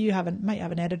drop. Or you might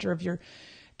have an editor of your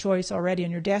choice already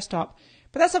on your desktop.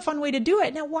 But that's a fun way to do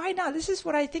it. Now, why not? This is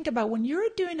what I think about when you're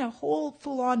doing a whole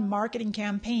full-on marketing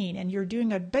campaign and you're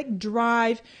doing a big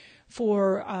drive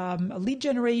for a lead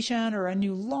generation or a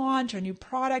new launch, a new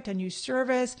product, a new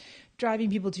service, driving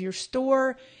people to your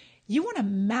store. You want to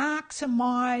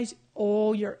maximize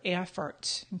all your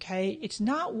efforts, okay? It's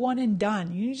not one and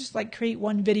done. You just create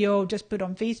one video, just put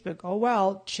on Facebook. Oh,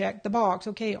 well, check the box.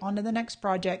 Okay, on to the next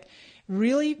project.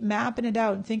 Really mapping it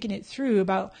out and thinking it through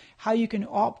about how you can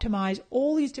optimize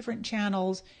all these different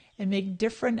channels and make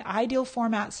different ideal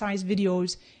format size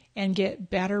videos and get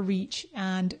better reach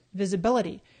and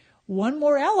visibility. One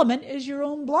more element is your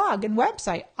own blog and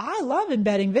website. I love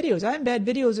embedding videos. I embed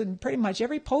videos in pretty much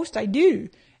every post I do.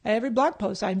 Every blog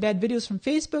post, I embed videos from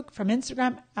Facebook, from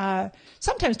Instagram,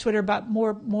 sometimes Twitter, but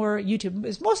more YouTube.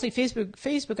 It's mostly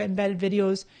Facebook embedded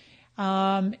videos.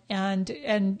 And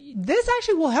this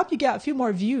actually will help you get a few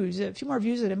more views, and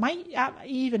it might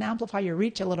even amplify your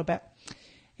reach a little bit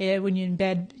when you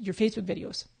embed your Facebook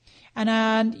videos.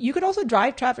 And you could also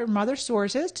drive traffic from other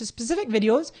sources to specific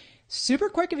videos. Super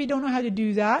quick if you don't know how to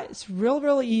do that. It's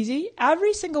real easy.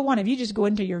 Every single one, if you just go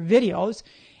into your videos,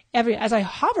 as I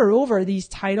hover over these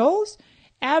titles,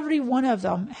 every one of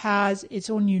them has its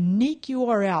own unique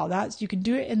URL. You can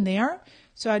do it in there.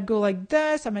 So I'd go like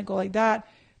this, I might go like that,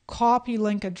 copy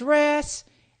link address,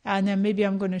 and then maybe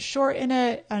I'm going to shorten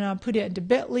it and I'll put it into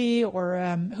Bitly or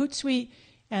Hootsuite,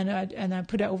 and I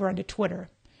put it over onto Twitter.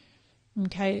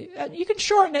 Okay, you can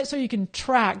shorten it so you can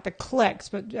track the clicks,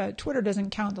 but Twitter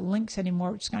doesn't count the links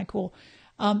anymore, which is kind of cool.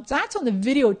 So that's on the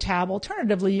video tab.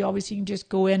 Alternatively, obviously, you can just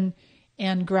go in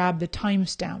and grab the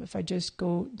timestamp. If I just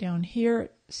go down here,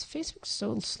 Facebook's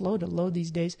so slow to load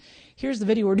these days. Here's the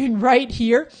video we're doing right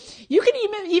here. You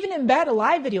can even embed a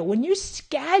live video. When you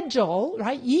schedule,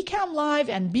 right, Ecamm Live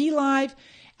and BeLive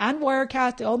and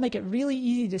Wirecast, they all make it really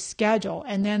easy to schedule.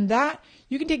 And then that,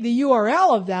 you can take the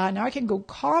URL of that. Now I can go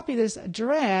copy this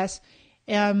address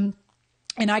and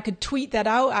I could tweet that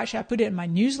out. Actually, I put it in my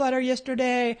newsletter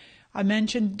yesterday. I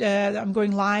mentioned that I'm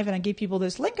going live and I gave people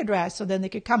this link address so then they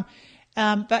could come.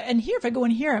 And here, if I go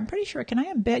in here, I'm pretty sure, can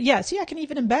I embed? Yeah, see, I can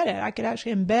even embed it. I could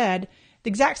actually embed. The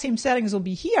exact same settings will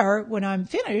be here when I'm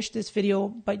finished this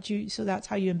video, so that's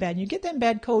how you embed. You get the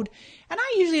embed code, and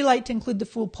I usually like to include the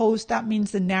full post. That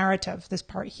means the narrative, this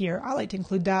part here. I like to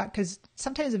include that because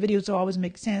sometimes the videos don't always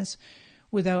make sense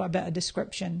without a bit of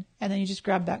description. And then you just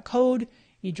grab that code,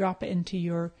 you drop it into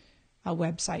your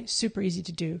website. Super easy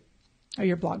to do, or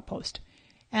your blog post.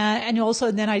 And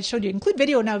also, then I showed you include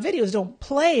video. Now, videos don't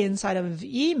play inside of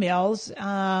emails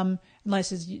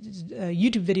unless it's a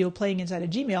YouTube video playing inside of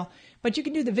Gmail. But you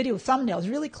can do the video thumbnails.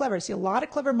 Really clever. I see a lot of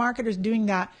clever marketers doing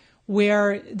that,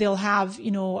 where they'll have, it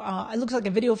looks like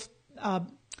a video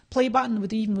play button with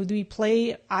the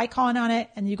play icon on it,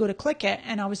 and you go to click it,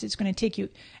 and obviously it's going to take you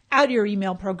out of your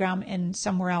email program and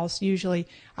somewhere else. Usually,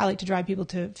 I like to drive people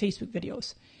to Facebook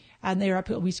videos. And there, I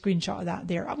put a wee screenshot of that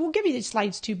there. I will give you the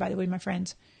slides too, by the way, my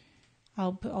friends.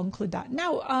 I'll include that.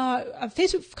 Now,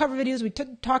 Facebook cover videos, we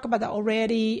talk about that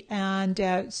already,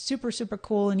 and super, super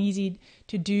cool and easy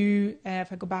to do.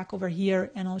 If I go back over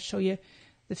here and I'll show you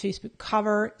the Facebook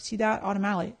cover, see that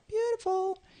automatically.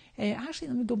 Beautiful. Actually,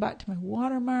 let me go back to my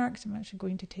watermarks. I'm actually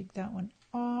going to take that one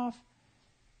off.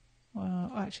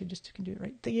 Actually, just can do it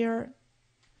right there.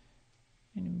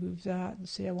 And move that.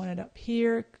 Let's say I want it up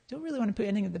here. Don't really want to put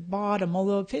anything at the bottom,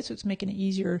 although Facebook's making it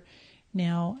easier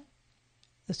now.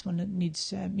 This one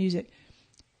needs music.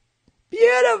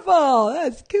 Beautiful.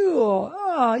 That's cool.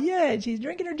 Oh, yeah. She's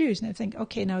drinking her juice. And I think,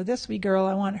 okay, now this wee girl,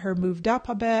 I want her moved up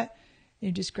a bit.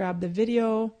 You just grab the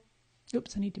video.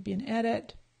 Oops, I need to be in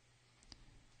edit.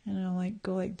 And I'll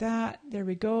go like that. There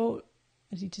we go.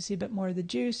 I need to see a bit more of the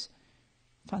juice.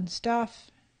 Fun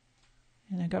stuff.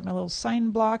 And I got my little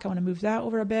sign block. I want to move that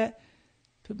over a bit.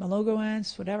 Put my logo in,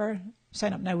 whatever.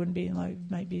 Sign up now wouldn't be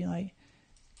might be like,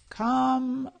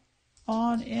 come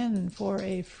on in for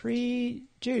a free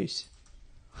juice.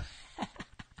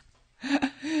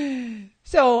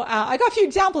 So I got a few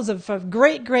examples of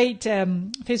great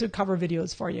Facebook cover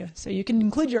videos for you. So you can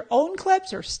include your own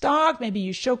clips or stock. Maybe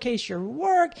you showcase your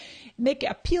work, make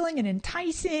it appealing and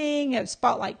enticing,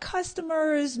 spotlight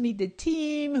customers, meet the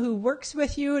team who works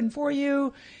with you and for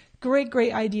you. Great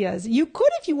ideas. You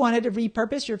could, if you wanted to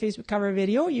repurpose your Facebook cover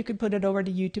video, you could put it over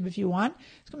to YouTube if you want.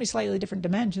 It's going to be slightly different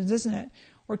dimensions, isn't it?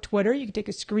 Or Twitter, you could take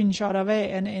a screenshot of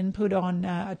it and put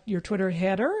on your Twitter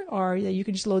header, or you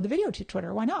can just load the video to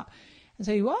Twitter. Why not? And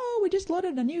say, oh, we just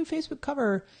loaded a new Facebook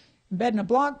cover, embed in a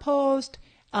blog post.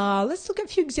 Let's look at a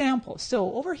few examples.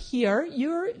 So over here,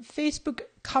 your Facebook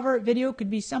cover video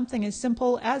could be something as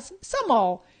simple as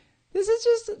Summall. This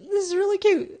is really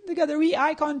cute. They got their wee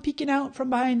icon peeking out from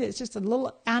behind it. It's just a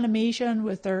little animation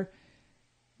with their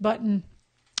button.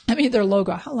 Their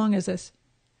logo. How long is this?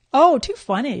 Oh, too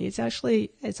funny. It's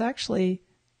actually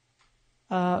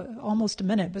almost a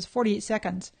minute, but it's 48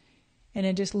 seconds, and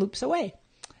it just loops away.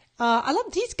 I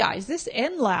love these guys. This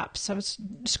Enlapse. I was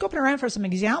scoping around for some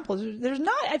examples. If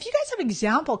you guys have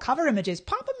example cover images,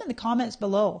 pop them in the comments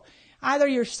below. Either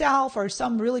yourself or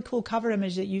some really cool cover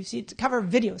image that you've seen, cover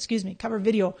video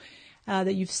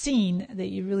that you've seen that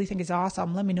you really think is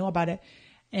awesome. Let me know about it.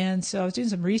 And so I was doing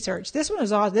some research. This one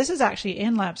is awesome. This is actually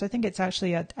Enlapse. I think it's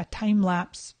actually a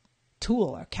time-lapse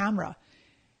tool, a camera.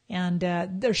 And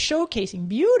they're showcasing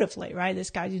beautifully, right?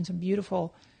 This guy's doing some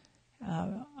beautiful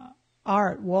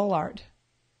art, wall art.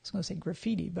 I was going to say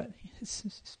graffiti, but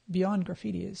it's beyond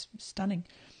graffiti. It's stunning.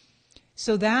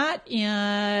 So that,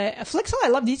 Flixel, I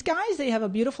love these guys. They have a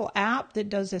beautiful app that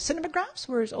does the cinemagraphs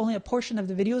where it's only a portion of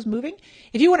the video is moving.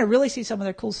 If you want to really see some of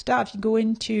their cool stuff, you go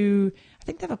into, I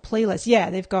think they have a playlist.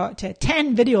 Yeah, they've got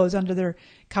 10 videos under their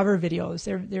cover videos.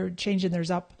 They're changing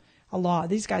theirs up a lot.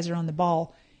 These guys are on the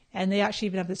ball. And they actually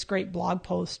even have this great blog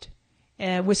post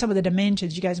with some of the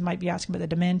dimensions. You guys might be asking about the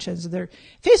dimensions.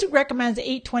 Facebook recommends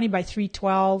 820 by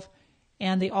 312.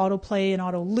 and the autoplay and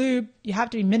auto loop. You have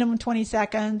to be minimum 20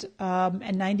 seconds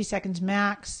and 90 seconds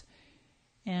max.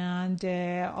 And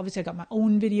obviously I got my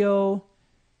own video,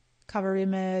 cover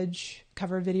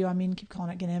video, keep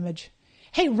calling it an image.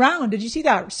 Hey, round, did you see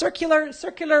that? Circular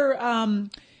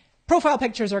profile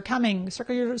pictures are coming.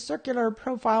 Circular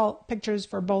profile pictures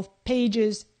for both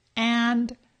pages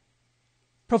and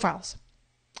profiles.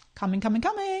 Coming.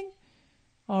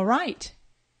 All right.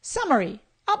 Summary.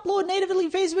 Upload natively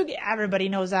Facebook. Everybody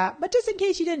knows that. But just in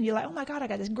case you didn't, you're like, oh my God, I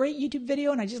got this great YouTube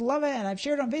video and I just love it and I've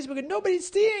shared it on Facebook and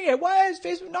nobody's seeing it. Why is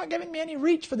Facebook not giving me any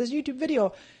reach for this YouTube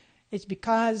video? It's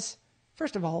because,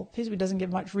 first of all, Facebook doesn't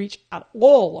give much reach at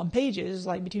all on pages,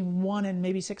 like between 1 and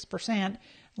maybe 6%,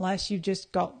 unless you've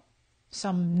just got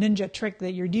some ninja trick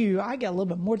that you're due. I get a little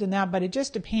bit more than that, but it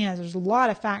just depends. There's a lot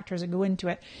of factors that go into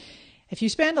it. If you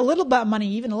spend a little bit of money,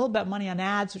 even a little bit of money on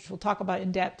ads, which we'll talk about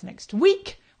in depth next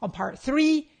week on part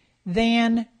 3,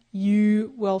 then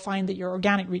you will find that your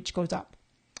organic reach goes up.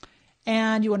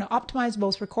 And you want to optimize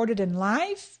both recorded and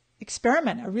live.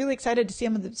 Experiment. I'm really excited to see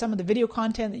some of the video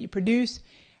content that you produce.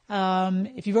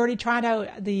 If you've already tried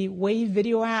out the Wave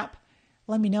video app,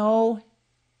 let me know.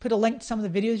 Put a link to some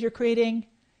of the videos you're creating.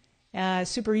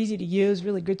 Super easy to use,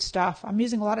 really good stuff. I'm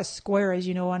using a lot of Square, as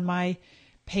you know, on my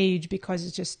page because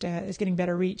it's just it's getting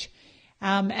better reach.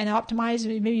 And optimize,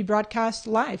 maybe broadcast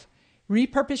live.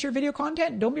 Repurpose your video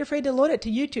content. Don't be afraid to load it to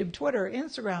YouTube, Twitter,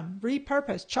 Instagram.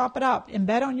 Repurpose, chop it up,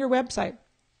 embed on your website.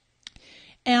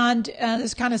 And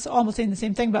it's kind of almost saying the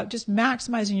same thing about just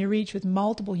maximizing your reach with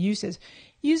multiple uses.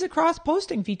 Use a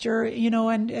cross-posting feature,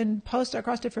 and post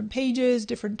across different pages,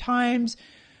 different times.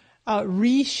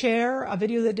 Reshare a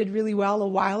video that did really well a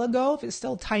while ago. If it's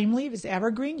still timely, if it's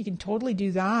evergreen, you can totally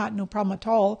do that. No problem at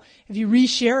all. If you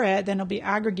reshare it, then it'll be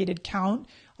aggregated count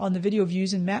on the video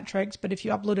views and metrics. But if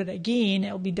you upload it again,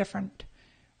 it'll be different.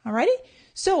 Alrighty.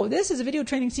 So this is a video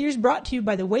training series brought to you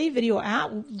by the Wave video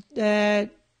app.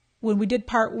 When we did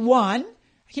part 1,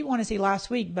 I keep wanting to say last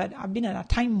week, but I've been in a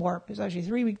time warp. It was actually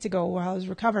 3 weeks ago while I was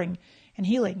recovering and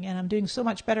healing, and I'm doing so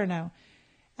much better now.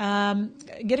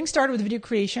 Getting started with video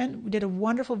creation. We did a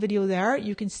wonderful video there.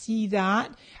 You can see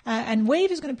that. And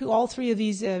Wave is going to put all 3 of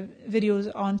these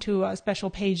videos onto a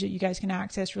special page that you guys can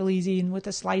access real easy and with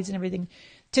the slides and everything.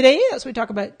 Today, that's what we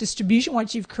talk about distribution.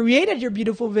 Once you've created your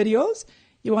beautiful videos,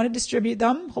 you want to distribute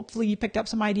them. Hopefully you picked up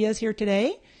some ideas here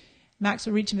today.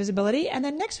 Maximum reach and visibility. And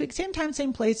then next week, same time,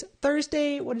 same place,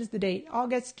 Thursday, what is the date?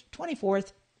 August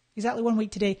 24th, exactly 1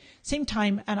 week today, same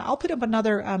time. And I'll put up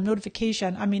another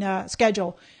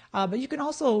schedule. But you can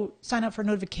also sign up for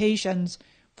notifications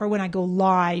for when I go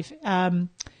live.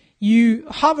 You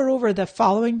hover over the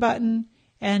following button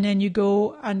and then you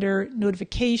go under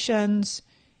notifications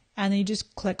and then you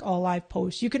just click all live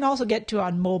posts. You can also get to it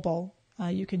on mobile.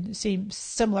 You can see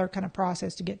similar kind of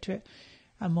process to get to it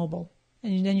on mobile.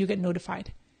 And then you get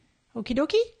notified. Okie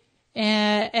dokie.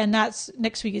 And that's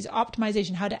next week is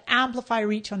optimization, how to amplify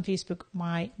reach on Facebook.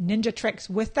 My ninja tricks.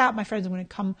 With that, my friends, I'm going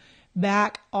to come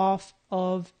back off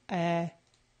of a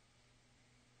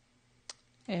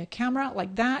camera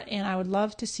like that. And I would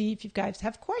love to see if you guys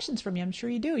have questions for me. I'm sure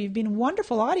you do. You've been a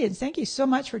wonderful audience. Thank you so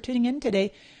much for tuning in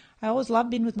today. I always love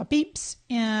being with my peeps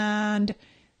and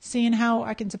seeing how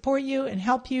I can support you and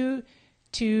help you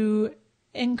to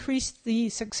increase the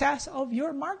success of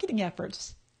your marketing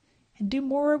efforts and do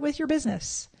more with your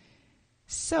business.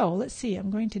 So let's see.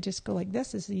 I'm going to just go like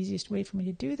this. This is the easiest way for me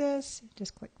to do this.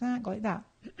 Just click that, go like that.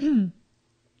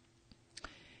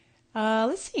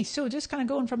 Let's see. So just kind of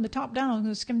going from the top down. I'm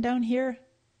going to skim down here.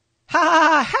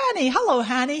 Hanny. Hello,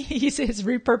 Hanny. He says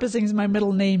repurposing is my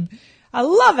middle name. I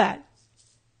love it.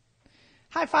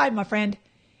 High five, my friend.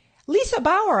 Lisa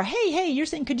Bauer. Hey, you're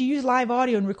saying, could you use live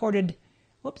audio and recorded?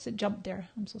 Whoops, it jumped there.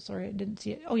 I'm so sorry. I didn't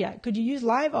see it. Oh, yeah. Could you use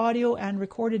live audio and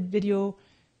recorded video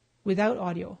without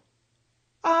audio?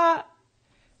 Live?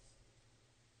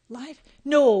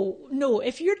 No.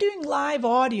 If you're doing live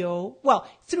audio, well,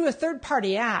 through a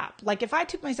third-party app, like if I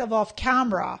took myself off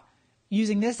camera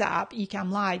using this app,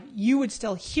 Ecamm Live, you would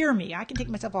still hear me. I can take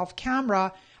myself off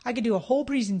camera. I could do a whole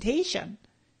presentation.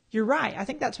 You're right. I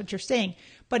think that's what you're saying.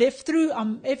 But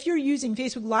if you're using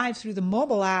Facebook Live through the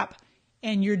mobile app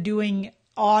and you're doing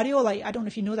audio, like I don't know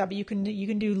if you know that, but you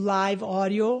can do live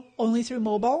audio only through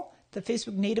mobile, the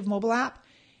Facebook native mobile app.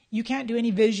 You can't do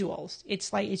any visuals.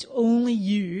 It's like it's only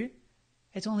you.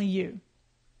 It's only you.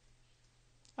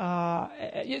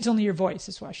 It's only your voice.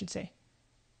 That's what I should say.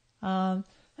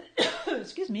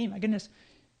 Excuse me, my goodness.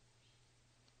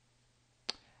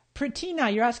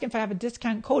 Pratina, you're asking if I have a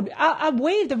discount code.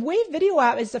 The Wave video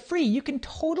app is the free. You can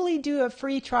totally do a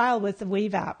free trial with the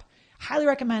Wave app. Highly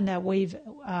recommend that Wave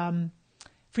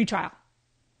free trial.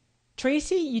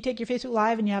 Tracy, you take your Facebook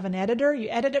Live and you have an editor. You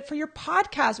edit it for your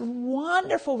podcast.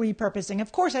 Wonderful repurposing.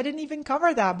 Of course, I didn't even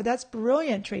cover that, but that's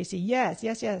brilliant, Tracy. Yes.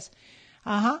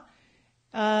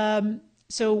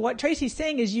 So what Tracy's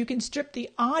saying is you can strip the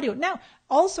audio. Now,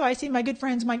 also, I see my good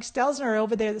friends Mike Stelzner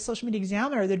over there, the Social Media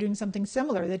Examiner. They're doing something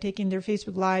similar. They're taking their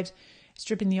Facebook Lives,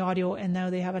 stripping the audio, and now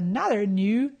they have another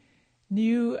new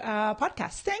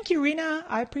podcast. Thank you, Rena.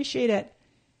 I appreciate it.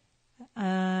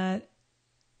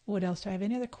 What else do I have?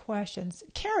 Any other questions?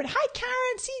 Karen. Hi,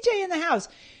 Karen. CJ in the house.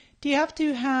 Do you have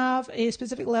to have a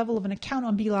specific level of an account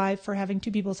on BeLive for having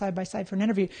two people side by side for an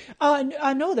interview?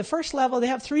 No, the first level, they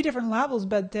have 3 different levels,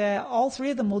 but all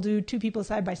 3 of them will do 2 people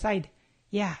side by side.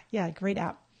 Yeah, great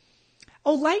app.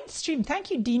 Oh, Lightstream.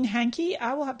 Thank you, Dean Hankey.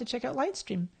 I will have to check out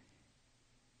Lightstream.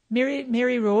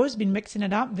 Mary Rose, been mixing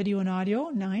it up, video and audio.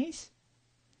 Nice.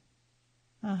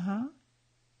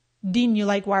 Dean, you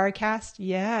like Wirecast?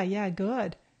 Yeah,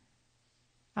 good.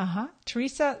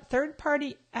 Teresa,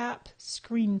 third-party app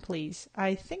screen, please.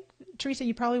 I think, Teresa,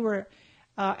 you probably were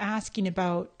asking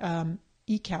about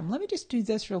Ecamm. Let me just do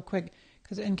this real quick,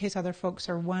 because in case other folks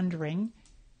are wondering.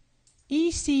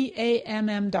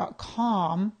 ECAMM.com,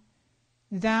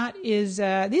 that is,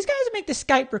 these guys make the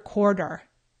Skype recorder.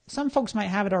 Some folks might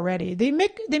have it already. They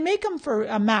make them for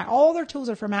a Mac. All their tools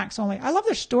are for Macs only. I love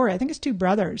their story. I think it's 2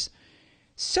 brothers.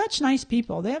 Such nice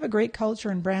people. They have a great culture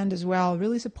and brand as well.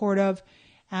 Really supportive.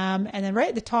 And then right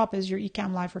at the top is your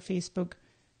Ecamm Live for Facebook.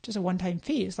 Just a one-time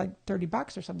fee. It's like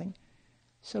 $30 or something.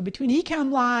 So between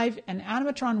Ecamm Live and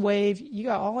Animatron Wave, you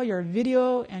got all your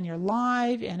video and your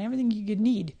live and everything you could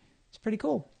need. It's pretty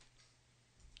cool.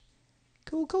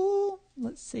 Cool.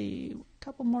 Let's see. A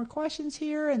couple more questions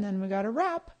here, and then we got a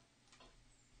wrap.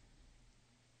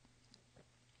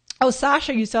 Oh,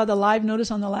 Sasha, you saw the live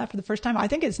notice on the left for the first time. I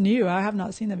think it's new. I have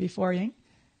not seen that before.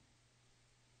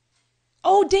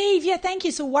 Oh, Dave. Yeah, thank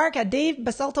you. So Wirecast, Dave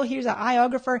Basalto, here's an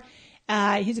iOgrapher.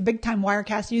 He's a big time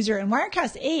Wirecast user. And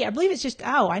Wirecast 8, I believe it's just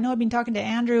out. I know I've been talking to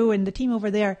Andrew and the team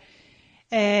over there.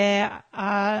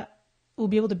 We'll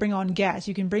be able to bring on guests.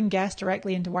 You can bring guests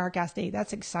directly into Wirecast 8.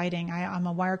 That's exciting. I'm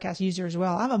a Wirecast user as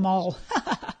well. I have them all.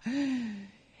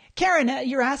 Karen,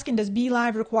 you're asking, does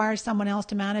BeLive require someone else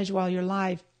to manage while you're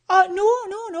live?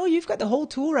 No. You've got the whole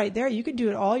tool right there. You could do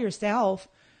it all yourself.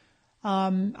 I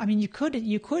mean, you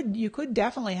could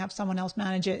definitely have someone else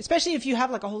manage it, especially if you have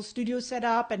like a whole studio set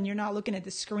up and you're not looking at the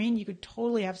screen. You could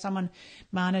totally have someone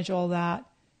manage all that.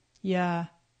 Yeah.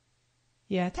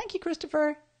 Thank you,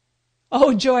 Christopher.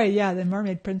 Oh, Joy. Yeah, the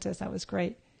Mermaid Princess. That was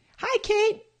great. Hi,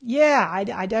 Kate. Yeah, I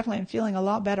definitely am feeling a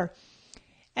lot better.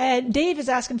 Dave is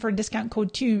asking for a discount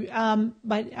code too.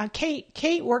 But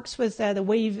Kate works with the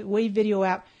Wave video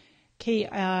app. Kate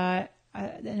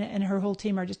and her whole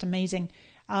team are just amazing.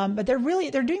 But they're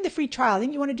doing the free trial. I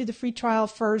think you want to do the free trial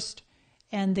first,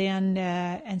 and then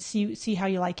and see how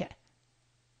you like it.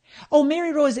 Oh,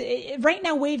 Mary Rose, right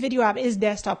now Wave Video app is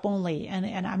desktop only,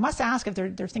 and I must ask if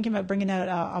they're thinking about bringing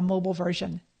out a mobile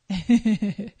version.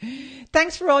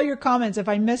 Thanks for all your comments. If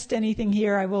I missed anything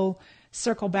here, I will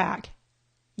circle back.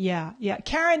 Yeah.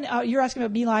 Karen, you're asking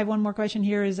about BeLive. One more question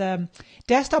here is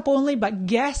desktop only, but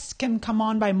guests can come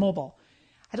on by mobile.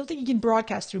 I don't think you can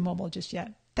broadcast through mobile just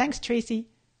yet. Thanks, Tracy.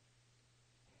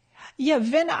 Yeah,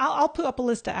 Vin, I'll put up a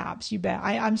list of apps. You bet.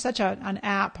 I'm such an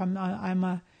app. I'm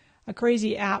a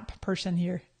crazy app person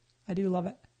here. I do love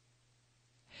it.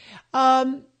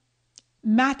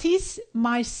 Matisse,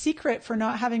 my secret for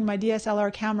not having my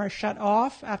DSLR camera shut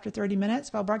off after 30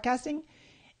 minutes while broadcasting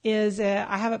is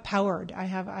I have it powered. I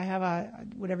have a,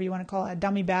 whatever you want to call it, a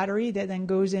dummy battery that then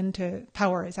goes into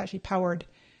power. It's actually powered.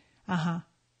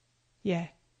 Yeah.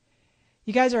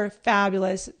 You guys are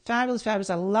fabulous. Fabulous.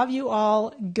 I love you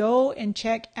all. Go and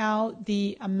check out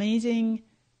the amazing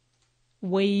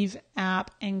Wave app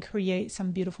and create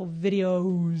some beautiful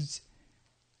videos.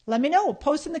 Let me know.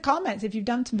 Post in the comments if you've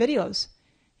done some videos.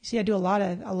 You see, I do a lot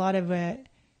of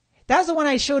that's the one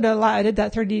I showed a lot. I did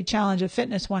that 30-day challenge, a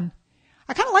fitness one.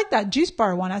 I kind of like that juice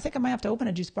bar one. I think I might have to open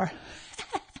a juice bar.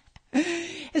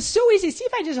 It's so easy. See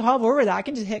if I just hover over that. I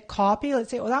can just hit copy.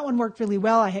 Let's say, that one worked really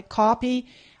well. I hit copy.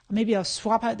 Maybe I'll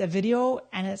swap out the video,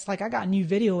 and it's like I got a new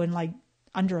video in like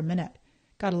under a minute.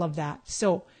 Gotta love that.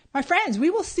 So, my friends, we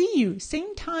will see you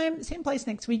same time, same place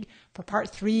next week for part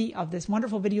 3 of this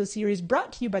wonderful video series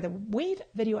brought to you by the Wave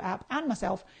Video app and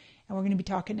myself. And we're going to be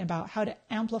talking about how to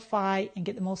amplify and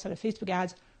get the most out of Facebook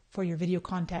ads for your video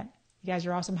content. You guys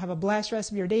are awesome. Have a blessed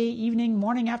rest of your day, evening,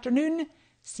 morning, afternoon.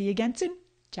 See you again soon.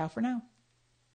 Ciao for now.